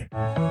ride.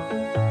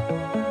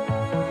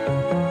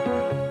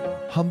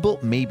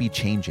 Humboldt may be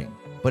changing,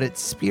 but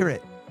its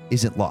spirit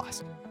isn't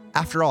lost.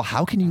 After all,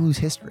 how can you lose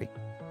history?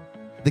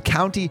 The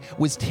county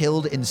was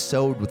tilled and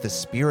sowed with the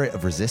spirit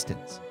of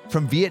resistance.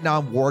 From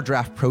Vietnam War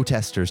draft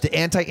protesters to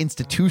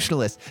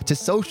anti-institutionalists to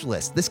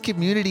socialists, this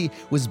community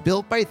was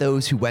built by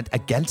those who went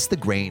against the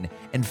grain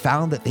and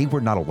found that they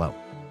were not alone.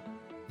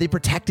 They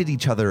protected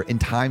each other in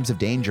times of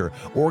danger,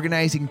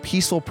 organizing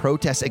peaceful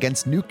protests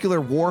against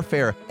nuclear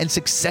warfare and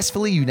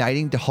successfully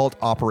uniting to halt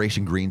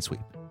Operation Green Sweep.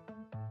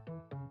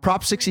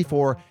 Prop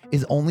 64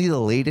 is only the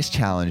latest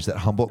challenge that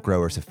Humboldt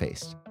growers have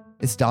faced.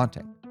 It's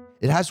daunting.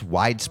 It has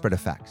widespread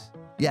effects.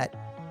 Yet,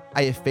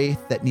 I have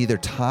faith that neither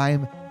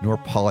time nor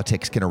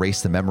politics can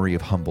erase the memory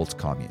of Humboldt's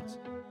communes.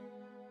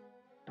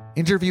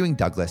 Interviewing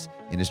Douglas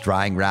in his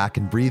drying rack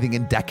and breathing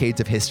in decades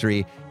of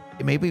history,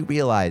 it made me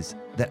realize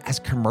that as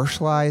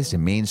commercialized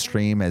and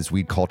mainstream as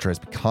weed culture has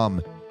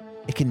become,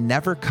 it can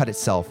never cut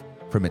itself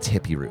from its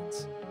hippie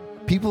roots.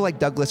 People like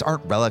Douglas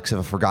aren't relics of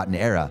a forgotten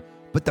era,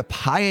 but the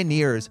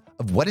pioneers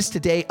of what is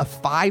today a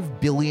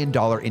 $5 billion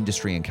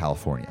industry in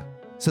California.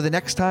 So the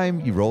next time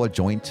you roll a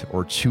joint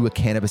or chew a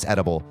cannabis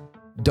edible,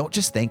 don't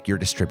just thank your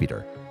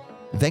distributor.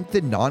 Thank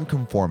the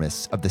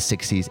nonconformists of the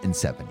 60s and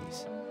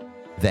 70s.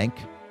 Thank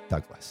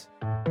Douglas.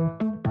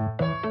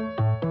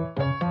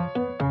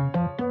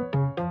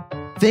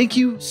 Thank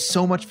you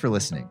so much for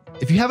listening.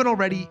 If you haven't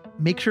already,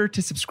 make sure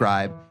to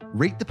subscribe,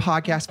 rate the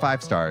podcast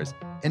 5 stars,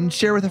 and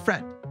share with a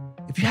friend.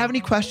 If you have any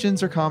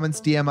questions or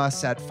comments, DM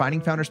us at Finding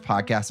Founders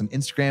Podcast on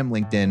Instagram,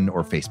 LinkedIn,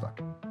 or Facebook.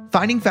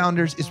 Finding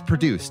Founders is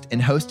produced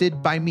and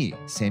hosted by me,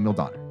 Samuel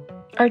Donner.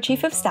 Our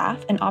Chief of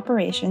Staff and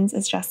Operations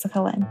is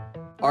Jessica Lynn.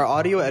 Our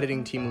audio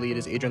editing team lead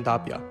is Adrian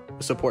Tapia,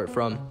 with support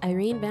from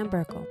Irene Van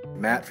Berkel,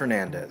 Matt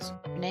Fernandez,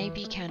 Renee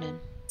Buchanan,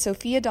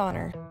 Sophia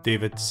Donner,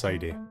 David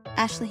Saide,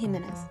 Ashley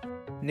Jimenez,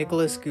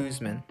 Nicholas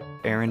Guzman,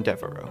 Aaron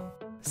Devereaux,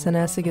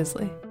 Sanessa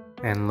Gisley,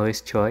 and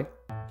Lois Choi.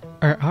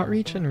 Our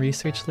outreach and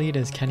research lead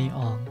is Kenny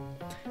Ong,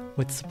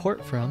 with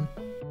support from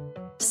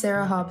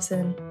Sarah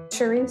Hobson,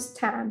 Charisse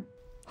Tan,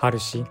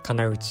 Harushi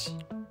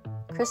Kanauchi,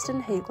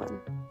 Kristen Hagelin,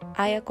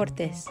 Aya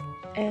Cortez,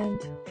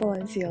 and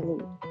Valencia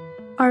Lu.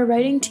 Our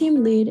writing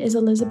team lead is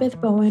Elizabeth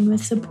Bowen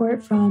with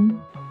support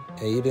from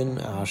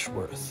Aiden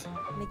Ashworth,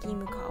 Nikki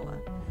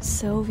Mukawa,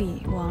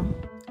 Sylvie Wang,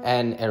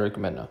 and Eric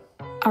Mena.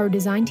 Our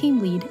design team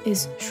lead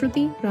is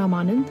Shruti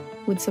Ramanand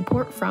with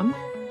support from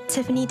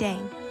Tiffany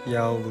Dang,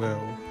 Yao Liu,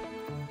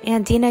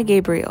 and Dina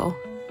Gabriel.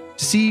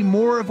 To see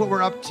more of what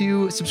we're up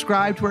to,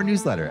 subscribe to our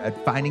newsletter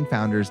at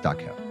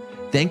findingfounders.co.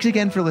 Thanks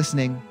again for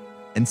listening,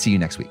 and see you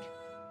next week.